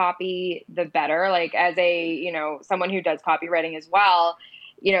less copy, the better. Like, as a, someone who does copywriting as well,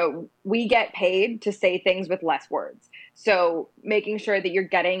 we get paid to say things with less words. So making sure that you're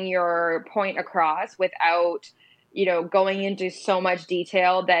getting your point across without, going into so much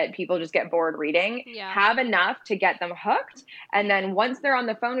detail that people just get bored reading. Yeah. Have enough to get them hooked. And then once they're on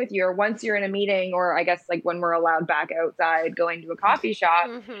the phone with you, or once you're in a meeting, or I guess like when we're allowed back outside going to a coffee shop,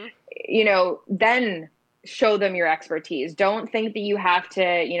 Mhm. Then show them your expertise. Don't think that you have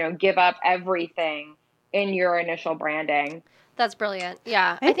to, give up everything in your initial branding. That's brilliant.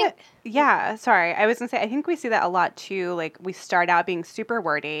 Yeah. I think yeah, sorry. I was going to say, I think we see that a lot too. Like, we start out being super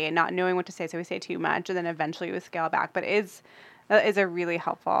wordy and not knowing what to say, so we say too much, and then eventually we scale back. But that is a really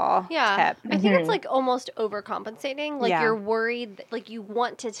helpful Yeah. tip. I think it's like almost overcompensating. Like, Yeah. you're worried, like you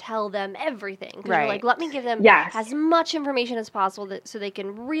want to tell them everything. 'Cause you're Right. like, let me give them Yes. as much information as possible so they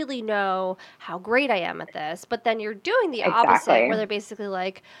can really know how great I am at this. But then you're doing the opposite, Exactly. where they're basically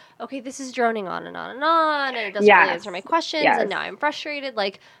like, okay, this is droning on and on and on, and it doesn't really Yes. answer my questions, Yes. and now I'm frustrated.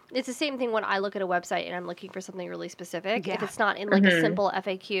 Like, it's the same thing when I look at a website and I'm looking for something really specific. If Yeah. it's not in like a simple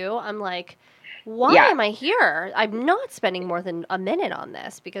FAQ, I'm like, why Yeah. am I here? I'm not spending more than a minute on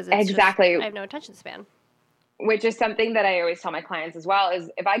this because it's Exactly. just, I have no attention span. Which is something that I always tell my clients as well, is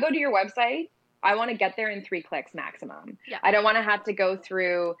if I go to your website I want to get there in 3 clicks maximum. Yeah. I don't want to have to go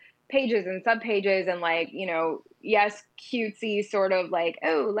through pages and subpages and like, yes, cutesy sort of like,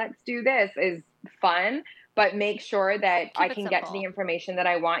 oh, let's do this is fun, but make sure that I can get to the information that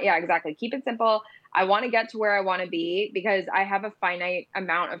I want. Yeah, exactly. Keep it simple. I want to get to where I want to be because I have a finite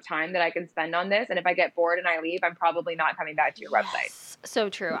amount of time that I can spend on this. And if I get bored and I leave, I'm probably not coming back to your website. So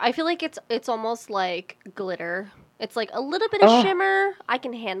true. I feel like it's almost like glitter. It's like a little bit of shimmer. I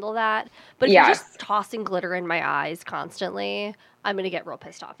can handle that. But if you're just tossing glitter in my eyes constantly, I'm going to get real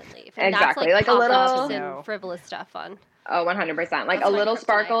pissed off and leave. And exactly. That's like a little and frivolous stuff fun. Oh, 100%. Like a little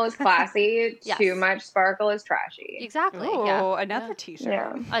sparkle is classy. Yes. Too much sparkle is trashy. Exactly. Oh, another t-shirt.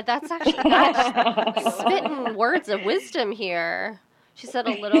 Yeah. That's actually spitting words of wisdom here. She said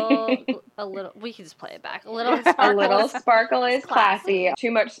a little, we can just play it back. A little sparkle is classy.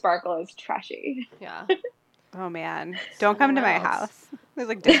 Too much sparkle is trashy. Yeah. Oh, man. Don't come to my house. There's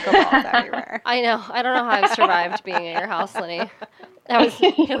like disco balls everywhere. I know. I don't know how I've survived being at your house, Lenny.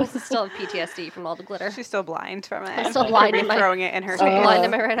 It was still PTSD from all the glitter. She's still blind from it. I'm still blind in my throwing it in her still face. blind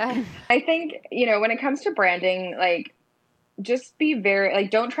in my right eye. I think, when it comes to branding, like, just be very,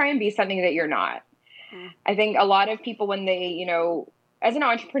 like, don't try and be something that you're not. I think a lot of people when they, as an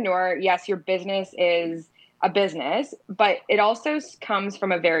entrepreneur, yes, your business is a business, but it also comes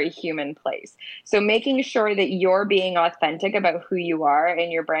from a very human place. So making sure that you're being authentic about who you are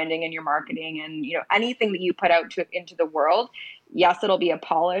in your branding and your marketing and, anything that you put out into the world. Yes, it'll be a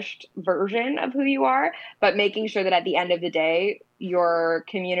polished version of who you are, but making sure that at the end of the day, your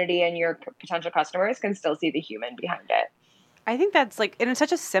community and your potential customers can still see the human behind it. I think that's like, and it's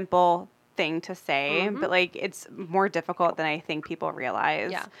such a simple thing to say, but like it's more difficult than I think people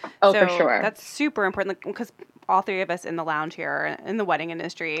realize. Yeah. Oh, so for sure. That's super important because all 3 of us in the lounge here are in the wedding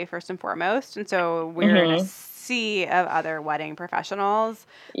industry first and foremost, and so we're in a sea of other wedding professionals.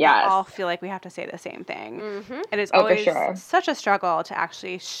 Yes. We all feel like we have to say the same thing, and it's always such a struggle to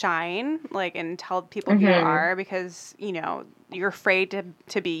actually shine, like, and tell people who you are because you're afraid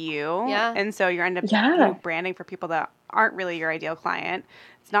to be you, and so you end up branding for people that aren't really your ideal client.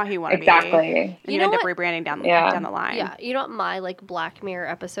 It's not who you want to be. Exactly. And you end up rebranding down the line. Yeah. You know what my like Black Mirror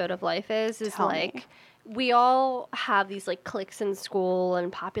episode of life is Tell like me. We all have these like cliques in school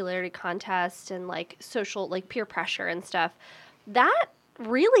and popularity contests and like social like peer pressure and stuff. That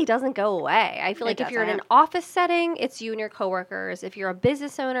really doesn't go away. I feel like if you're in an office setting, it's you and your coworkers. If you're a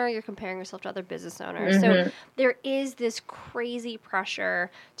business owner, you're comparing yourself to other business owners. So there is this crazy pressure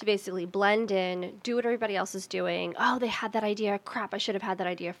to basically blend in, do what everybody else is doing. Oh, they had that idea. Crap, I should have had that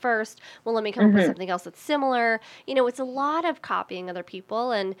idea first. Well, let me come up with something else that's similar. It's a lot of copying other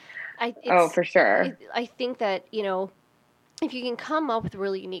people. And for sure. I think that, if you can come up with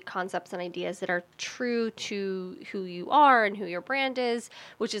really unique concepts and ideas that are true to who you are and who your brand is,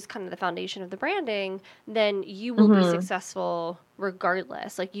 which is kind of the foundation of the branding, then you will be successful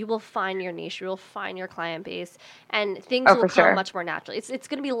regardless. Like you will find your niche, you will find your client base, and things will come much more naturally. It's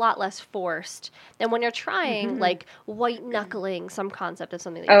going to be a lot less forced than when you're trying like white knuckling some concept of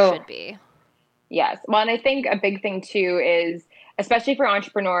something that you should be. Yes. Well, and I think a big thing too is, especially for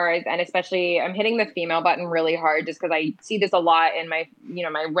entrepreneurs, and especially I'm hitting the female button really hard just because I see this a lot in my,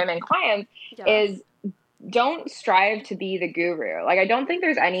 my women clients, is don't strive to be the guru. Like, I don't think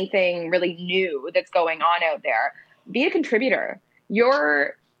there's anything really new that's going on out there. Be a contributor.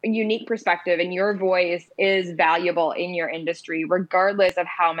 Your unique perspective and your voice is valuable in your industry, regardless of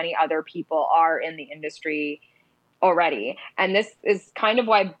how many other people are in the industry already. And this is kind of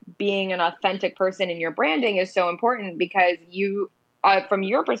why being an authentic person in your branding is so important, because you, from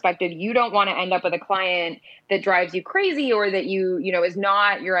your perspective, you don't want to end up with a client that drives you crazy or that is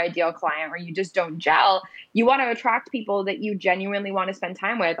not your ideal client or you just don't gel. You want to attract people that you genuinely want to spend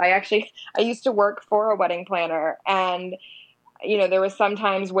time with. I used to work for a wedding planner, and there was some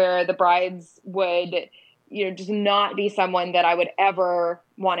times where the brides would just not be someone that I would ever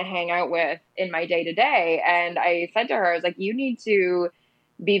want to hang out with in my day to day. And I said to her, I was like, you need to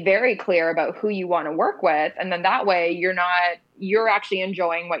be very clear about who you want to work with. And then that way you're actually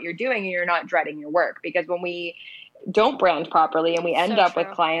enjoying what you're doing and you're not dreading your work. Because when we don't brand properly and we end up with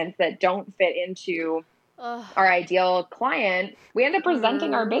clients that don't fit into our ideal client, we end up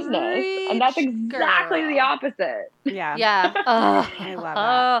presenting our business. And that's exactly the opposite. Yeah. Yeah. I love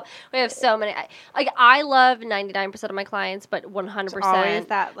that. We have so many. I love 99% of my clients, but 100%. Always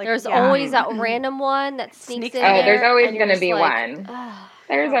that, there's always that random one that sneaks in there's always going to be one.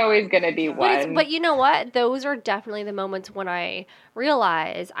 There's always going to be one. But you know what? Those are definitely the moments when I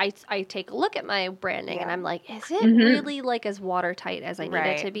realize I take a look at my branding and I'm like, is it really like as watertight as I need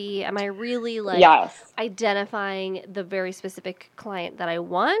it to be? Am I really like identifying the very specific client that I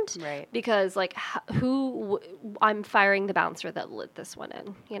want? Right. Because like I'm firing the bouncer that lit this one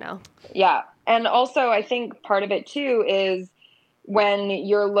in, you know? Yeah. And also I think part of it too is when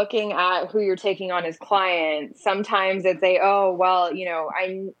you're looking at who you're taking on as clients, sometimes it's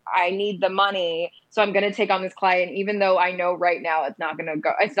I need the money, so I'm going to take on this client, even though I know right now it's not going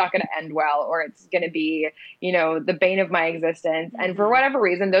to end well, or it's going to be, the bane of my existence. And for whatever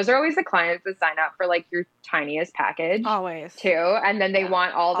reason, those are always the clients that sign up for like your tiniest package. Always. Too. And then they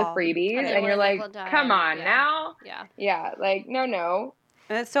want all the freebies and you're like, come on now. Yeah. Yeah. Like, no.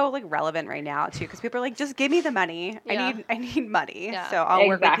 And it's so like relevant right now too, because people are like, just give me the money. Yeah. I need money. Yeah. So I'll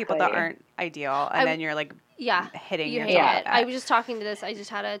work with people that aren't ideal, and then you're like, hitting your it. I was just talking to this. I just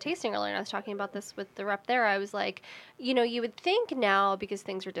had a tasting earlier, and I was talking about this with the rep there. I was like, you would think now because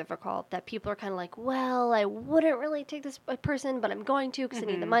things are difficult that people are kind of like, well, I wouldn't really take this person, but I'm going to because I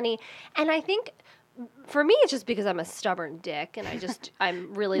need the money. And I think. For me, it's just because I'm a stubborn dick and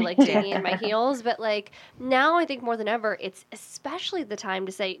I'm really like digging in my heels. But like now I think more than ever, it's especially the time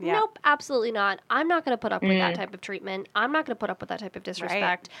to say, nope, absolutely not. I'm not going to put up with that type of treatment. I'm not going to put up with that type of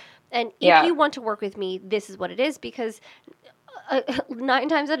disrespect. Right. And if you want to work with me, this is what it is, because 9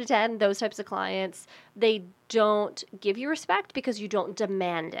 times out of 10, those types of clients, they don't give you respect because you don't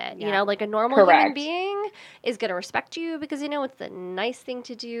demand it. Yeah. Like a normal human being is going to respect you because they know it's the nice thing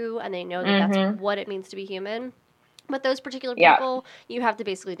to do and they know that that's what it means to be human. But those particular people, you have to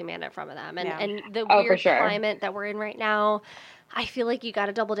basically demand it from them. And the weird climate that we're in right now, I feel like you got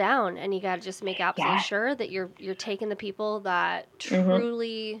to double down and you got to just make absolutely sure that you're taking the people that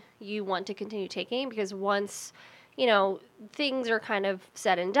truly you want to continue taking, because once things are kind of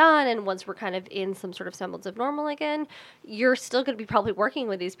said and done, and once we're kind of in some sort of semblance of normal again, you're still going to be probably working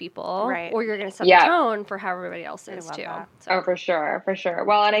with these people, or you're going to set the tone for how everybody else is too. So. Oh, for sure.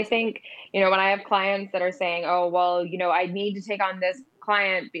 Well, and I think, when I have clients that are saying, oh, well, I need to take on this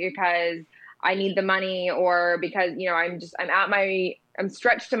client because I need the money, or because, I'm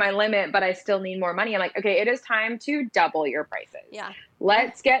stretched to my limit, but I still need more money. I'm like, okay, it is time to double your prices. Yeah.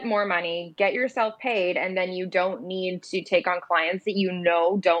 Let's get more money, get yourself paid, and then you don't need to take on clients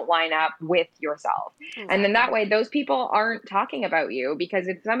that don't line up with yourself. Exactly. And then that way, those people aren't talking about you, because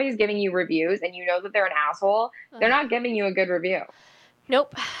if somebody's giving you reviews and you know that they're an asshole, they're not giving you a good review.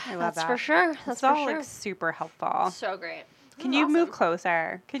 Nope. I love that. For sure. That's all like super helpful. So great. Can you move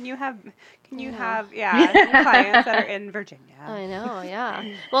closer? Can you have clients that are in Virginia? I know, yeah.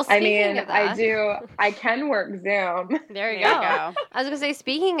 Well, speaking of that, I can work Zoom. There you go. I was going to say,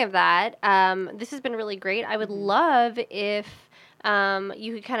 speaking of that, this has been really great. I would love if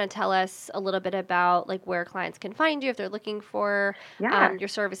you could kind of tell us a little bit about like where clients can find you if they're looking for your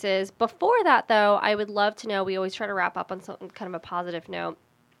services. Before that, though, I would love to know, we always try to wrap up on some kind of a positive note.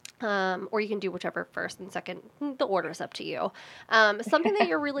 Or you can do whichever first and second. The order's up to you. Something that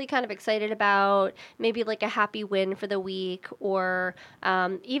you're really kind of excited about, maybe like a happy win for the week, or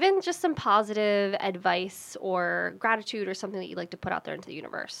even just some positive advice or gratitude or something that you'd like to put out there into the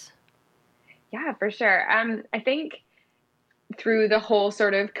universe. Yeah, for sure. I think through the whole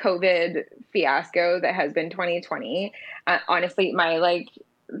sort of COVID fiasco that has been 2020, honestly, my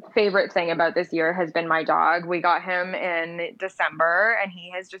favorite thing about this year has been my dog. We got him in December and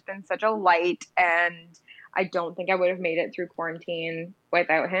he has just been such a light, and I don't think I would have made it through quarantine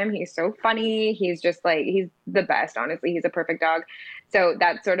without him. He's so funny. He's just he's the best, honestly. He's a perfect dog. So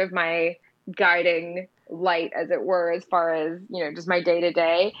that's sort of my guiding light, as it were, as far as, just my day to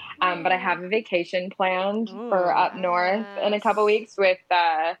day. But I have a vacation planned for up north in a couple weeks with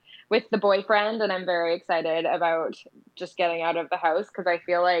the boyfriend, and I'm very excited about just getting out of the house, because I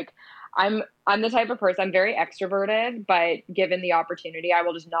feel like I'm the type of person, I'm very extroverted, but given the opportunity, I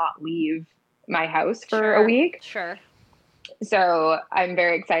will just not leave my house for a week. Sure. So I'm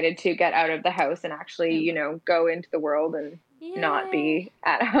very excited to get out of the house and actually, go into the world and not be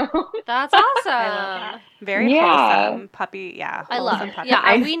at home. That's awesome. I love that. Very wholesome puppy. Yeah. I love it. Puppy.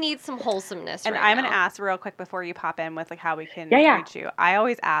 Yeah, we need some wholesomeness. And right I'm now. going to ask real quick before you pop in with how we can reach you. I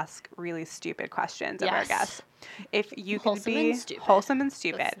always ask really stupid questions of our guests. If you can be wholesome and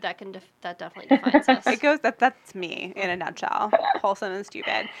stupid. That definitely defines us. It goes, that's me in a nutshell. Wholesome and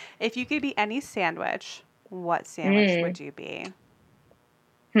stupid. If you could be any sandwich, what sandwich would you be?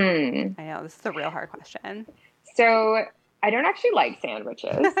 I know, this is a real hard question. So I don't actually like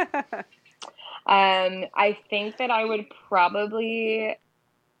sandwiches. I think that I would probably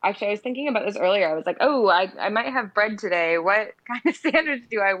actually, I was thinking about this earlier. I was like, oh, I might have bread today. What kind of sandwich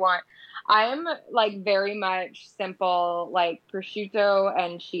do I want? I'm like very much simple, like prosciutto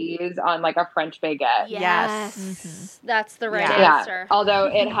and cheese on like a French baguette. Yes. That's the right Yeah. answer. Although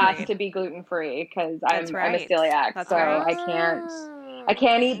it has Agreed. to be gluten free because That's I'm a right. celiac, That's so right. I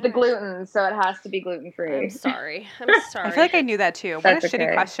can't eat the gluten, so it has to be gluten I'm free. sorry. I'm sorry. I feel like I knew that too. What That's a shitty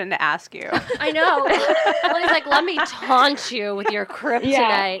okay. question to ask you. I know. Ellie's like, let me taunt you with your kryptonite.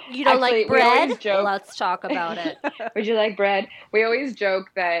 Yeah. You don't Actually, like we always bread? joke- Let's talk about it. Would you like bread? We always joke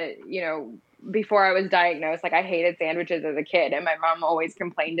that, before I was diagnosed, like I hated sandwiches as a kid, and my mom always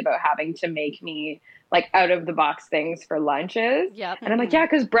complained about having to make me like out of the box things for lunches. Yep. And I'm like, yeah,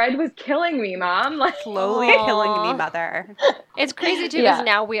 because bread was killing me, Mom. Like, Slowly killing me, mother. It's crazy too Yeah. because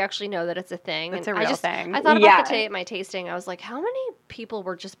now we actually know that it's a thing. It's and a real I thing. I thought about Yeah. the at my tasting. I was like, how many people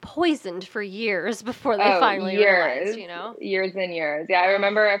were just poisoned for years before they finally realized, Years and years. Yeah, I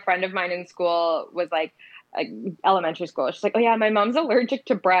remember a friend of mine in school was like elementary school. She's like, oh yeah, my mom's allergic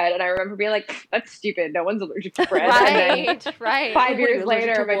to bread. And I remember being like, that's stupid. No one's allergic to bread. And then Right. 5 What are years you, allergic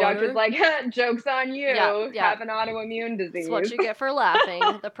later, to my water? doctor's like, joke's on you. Yeah. Have an autoimmune disease. That's what you get for laughing.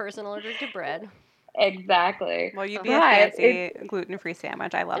 The person allergic to bread. Exactly. Well, you'd be But a fancy gluten-free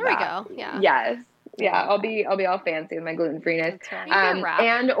sandwich. I love There we that. go. Yeah. Yes. Yeah, I'll be all fancy with my gluten freeness. That's right. You can wrap.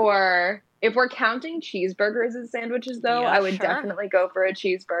 And or if we're counting cheeseburgers as sandwiches, though, Yeah, I would sure. definitely go for a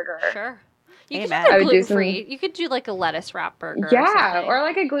cheeseburger. Sure. You Amen. could I do would a do some- gluten free. You could do like a lettuce wrap burger. Yeah, or or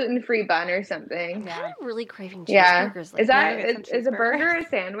like a gluten-free bun or something. I'm really craving Yeah. cheeseburgers. Is that Yeah, get some is a burger cheeseburgers. a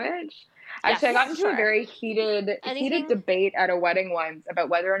sandwich? Actually, I got into sure. a very heated Anything- debate at a wedding once about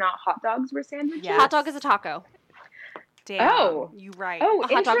whether or not hot dogs were sandwiches. Yeah. Hot dog is a taco. Damn. Oh. You right. Oh, A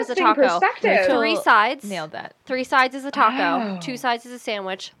hot dog is a interesting taco. perspective. Rachel- Three sides. Nailed that. 3 sides is a taco. Oh. 2 sides is a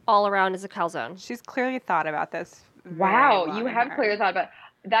sandwich. All around is a calzone. She's clearly thought about this. very Wow, long you and have hard. clearly thought about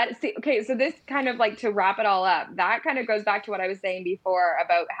that. See, okay, so this kind of like to wrap it all up, that kind of goes back to what I was saying before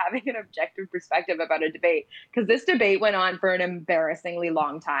about having an objective perspective about a debate. Because this debate went on for an embarrassingly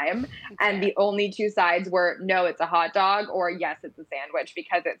long time. And the only 2 sides were no, it's a hot dog, or yes, it's a sandwich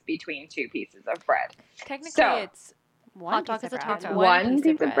because it's between 2 pieces of bread. Technically, So- it's One Hot dog piece is of a bread. taco. One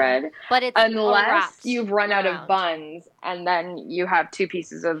piece of bread. But it's Unless wrapped you've run out of around. buns and then you have 2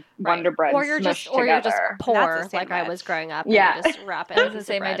 pieces of Right. Wonder Bread or you're smushed just or you're just together. poor That's a like I sandwich. was growing up. Yeah. And you just wrap it. I in was a gonna piece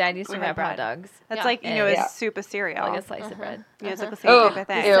say of my bread. dad used to With wrap bread. hot dogs That's Yeah. like, Yeah. a Yeah. soup of cereal. like a slice of bread. Yeah, it's like the same Oh, type of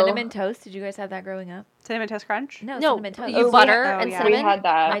thing. ew. Cinnamon toast. Did you guys have that growing up? Cinnamon Toast Crunch? No, No, cinnamon toast. you Oh, butter oh, and yeah. We cinnamon. had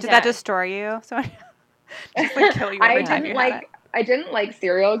that. My Did dad- that destroy you? So just like kill you every time you had it. I didn't like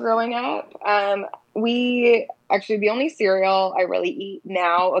cereal growing up. We actually the only cereal I really eat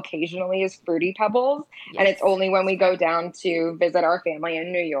now occasionally is Fruity Pebbles, and it's Yes. only when we go down to visit our family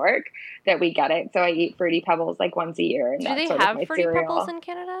in New York that we get it. So I eat Fruity Pebbles like once a year. And Do that's they sort of have my Fruity cereal. Pebbles in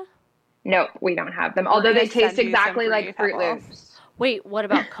Canada? Nope, we don't have them. We're Although they gonna send taste you some exactly Fruity like Fruit Pebbles. Loops. Wait, what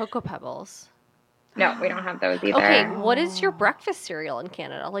about Cocoa Pebbles? No, we don't have those either. Okay, what is your breakfast cereal in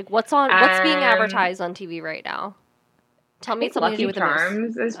Canada? Like what's being advertised on TV right now? Tell me it's something to do Lucky with the moose.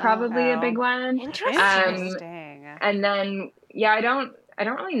 Charms is probably a Oh. big one. Interesting. Interesting. And then I don't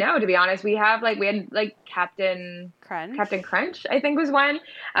really know, to be honest. We had Captain Crunch, I think was one.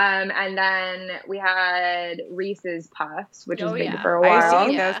 And then we had Reese's Puffs, which was Oh, big yeah. for a I while. used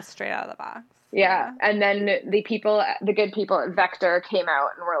to eat Yeah. those straight out of the box. Yeah. And then the good people at Vector came out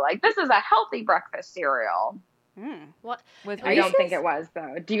and were like, this is a healthy breakfast cereal. What? With I don't Reese's? think it was,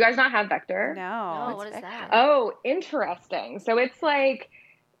 though. Do you guys not have Vector? No. No, what is Vector? that? Oh, interesting. So it's like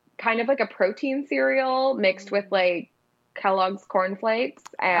kind of like a protein cereal mixed with like Kellogg's Corn Flakes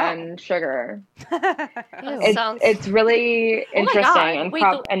and sugar. It sounds It's really interesting God. and, Wait,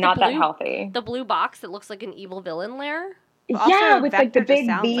 and the not that blue- healthy. the blue box that looks like an evil villain lair. Also, Yeah, with like the Vector just big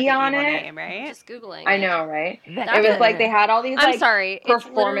sounds V like an on evil it. name, right? Just googling. I it. know, right? That's It was like it. they had all these I'm like sorry. It's literally-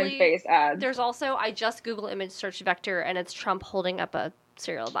 performance-based ads. There's also I just Google image search Vector and it's Trump holding up a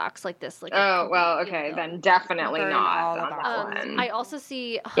cereal box like this. Like Oh, well, evil okay, villain. then definitely Burn not all the on that boxes. one. I also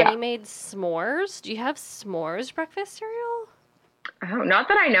see Yeah. Honey Made s'mores. Do you have s'mores breakfast cereal? Oh, not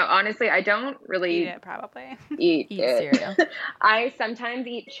that I know. Honestly, I don't really Eat it, probably. eat Eat it. cereal. I sometimes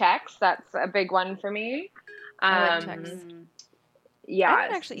eat Chex. That's a big one for me. I like Chex. Yeah. I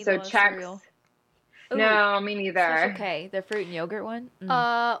don't actually eat so a lot of Chex. cereal. No, me Social neither. K, the fruit and yogurt one. Mm.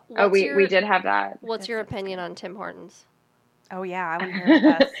 Oh, What's we did have that. What's That your sounds opinion on Tim Hortons? Oh, yeah. I want to hear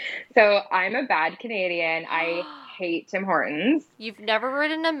about this. So I'm a bad Canadian. I hate Tim Hortons. You've never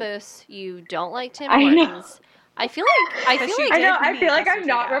ridden a moose. You don't like Tim I know. Hortons. I feel like But she I know. did I feel like meet I'm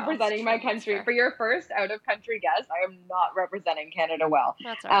not Mr. Gow. representing my That's true, country. that's For your first out of country guest, I am not representing Canada well.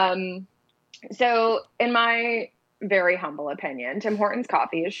 that's all right. So in my very humble opinion. Tim Hortons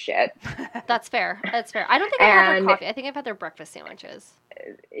coffee is shit. That's fair. That's fair. I don't think I've had their And- coffee. I think I've had their breakfast sandwiches.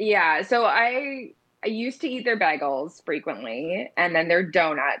 Yeah, so I used to eat their bagels frequently, and then their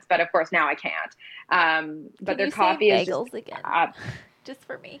donuts, but of course now I can't. But Can their you say coffee is bagels just again, just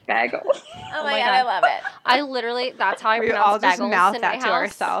for me. bagels. Oh my my God. god, I love it. I literally, that's how I We pronounce all just bagels mouth in my that to house.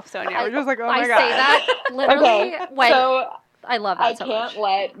 ourselves, Sonia. We're just like, oh I my god. say that literally Okay, when so I love that I so can't much.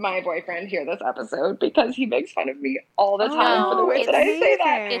 let my boyfriend hear this episode because he makes fun of me all the Oh, time for the way it's that I say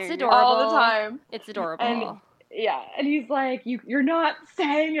that It's amazing. adorable. all the time. It's adorable. And yeah, and he's like, you're not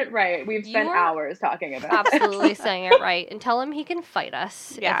saying it right. We've spent You're hours talking about it. Absolutely saying it right. And tell him he can fight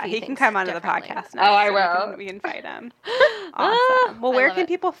us. Yeah, if he can thinks come onto the differently. podcast next. Oh, I so will. We can fight him. Ah, Awesome. Well, I where love can it.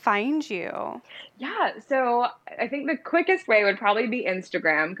 people find you? Yeah, so I think the quickest way would probably be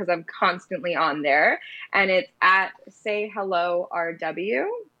Instagram because I'm constantly on there, and it's at sayhellorw.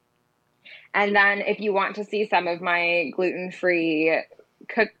 And then if you want to see some of my gluten-free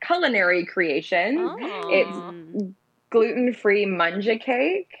culinary creations, Oh. it's gluten-free munja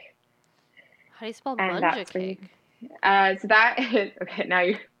cake. How do you spell And munja that's where you- cake? So that is okay. Now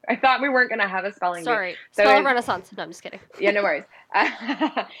I thought we weren't gonna have a spelling bee. Sorry. So Spell it's- Renaissance. No, I'm just kidding. Yeah, no worries.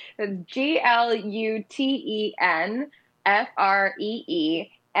 It's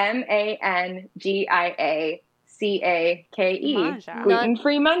GLUTENFREEMANGIACAKE. Manja.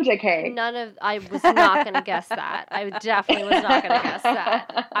 Gluten-free munja cake. None of I was not gonna guess that. I definitely was not gonna guess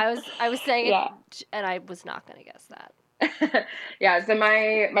that. I was saying Yeah. it and I was not gonna guess that. Yeah, so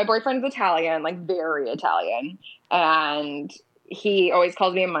my boyfriend's Italian, like very Italian, and he always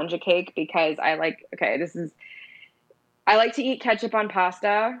calls me a munja cake because I like to eat ketchup on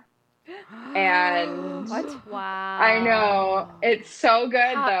pasta. And What? Wow. I know it's so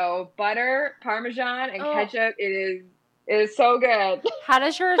good How- though. Butter, Parmesan, and Oh. ketchup. It is so good. How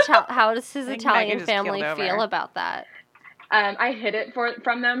does how does his I think Italian Megan just family keeled over. feel about that? I hid it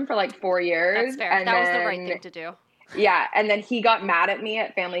from them for like 4 years. That's fair. and That was the right then- thing to do. Yeah, and then he got mad at me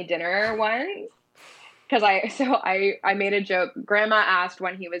at family dinner once because I made a joke. Grandma asked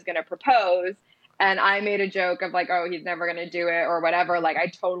when he was going to propose, and I made a joke of like, oh, he's never going to do it or whatever. Like I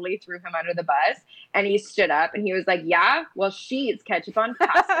totally threw him under the bus, and he stood up and he was like, yeah, well, she eats ketchup on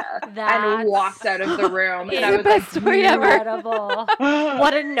pasta, That's and walked out of the room. And It's I the was best like, story ever. Incredible.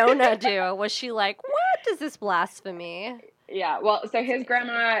 What did Nona do? Was she like, what is this blasphemy? Yeah, well, so his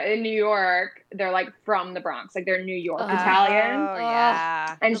grandma in New York, they're like from the Bronx, like they're New York Oh. Italian. Oh,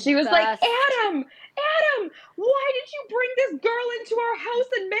 yeah. And The she was best. like, Adam, why did you bring this girl into our house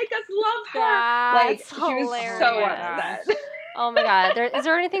and make us love her? Like, That's she was hilarious. so Oh my upset. Oh my god. Is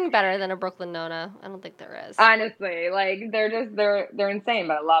there anything better than a Brooklyn Nona? I don't think there is. Honestly, like they're insane,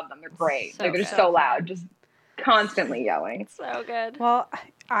 but I love them. They're great. So Like they're good. so loud, just constantly yelling. So good. Well,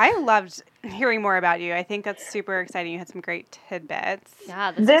 I loved hearing more about you. I think that's super exciting. You had some great tidbits.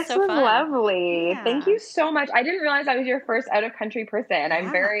 Yeah, this This is so was fun. lovely. Yeah. Thank you so much. I didn't realize I was your first out of country person. I'm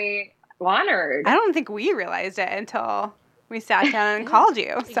Yeah. very honored. I don't think we realized it until we sat down and called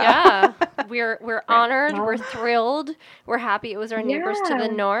you. So. Yeah, we're honored. We're thrilled. We're happy it was our neighbors to the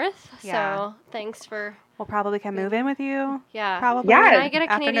Yeah. north. Yeah. So thanks for We'll probably come move in with you. yeah. Probably. Yeah. Can I get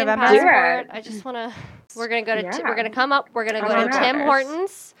a after Canadian November. Do passport? it. I just want to. We're gonna go to. Yeah. We're gonna come up. We're gonna go Oh to my Tim gosh.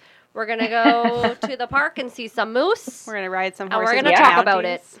 Hortons. We're gonna go to the park and see some moose. We're gonna ride some And we're horses. gonna with talk about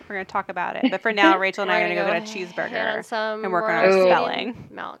Mounties. We're gonna talk about it. But for now, Rachel and I are gonna go get a hit on cheeseburger some and work on more our Ooh. spelling.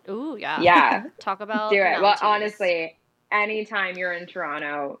 Mount. Ooh, yeah. Yeah. Talk about. Do it. Well, Mounties. honestly, anytime you're in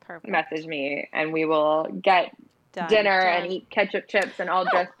Toronto, Perfect. message me and we will get Done. dinner Done. and eat ketchup chips and all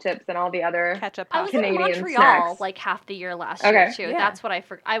dressed chips and all the other. Ketchup I was pasta. in Canadian Montreal snacks. like half the year last Okay. year too. Yeah. That's what I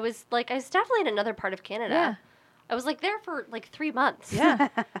forgot. I was definitely in another part of Canada. Yeah. I was like there for like 3 months. Yeah.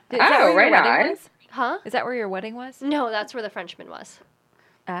 Is that Oh, where your right wedding on. was? Huh? Is that where your wedding was? No, that's where the Frenchman was.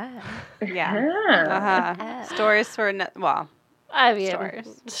 Ah. Yeah. Ah. Uh-huh. Stories for well. I mean,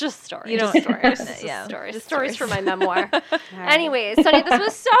 Stories. it's just stories. You don't- Just stories. Yeah, Just stories. just Stories for stories. my memoir. All right. Anyways, Sonia, this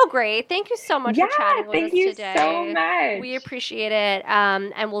was so great. Thank you so much Yeah, for chatting with thank us you today. so much. We appreciate it,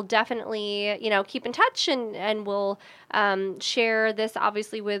 and we'll definitely, keep in touch, and we'll share this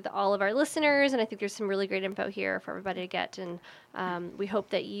obviously with all of our listeners. And I think there's some really great info here for everybody to get. And we hope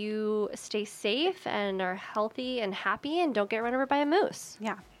that you stay safe and are healthy and happy, and don't get run over by a moose.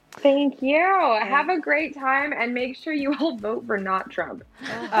 Yeah. Thank you. Have a great time and make sure you all vote for not Trump.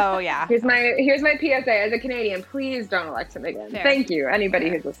 Oh yeah. Here's my PSA as a Canadian. Please don't elect him again. Fair. Thank you. Anybody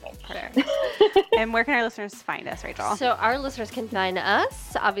who's listening. And where can our listeners find us, Rachel? So our listeners can find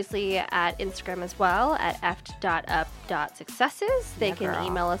us, obviously, at Instagram as well, at f.up.successes. They Yeah, can girl.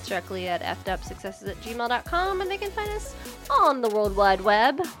 email us directly at fupsuccesses@gmail.com, and they can find us on the World Wide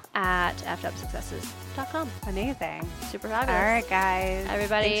Web at fupsuccesses. Amazing. Amazing. Super fabulous. All right, guys.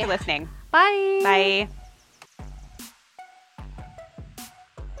 Everybody. Thanks for listening. Bye. Bye.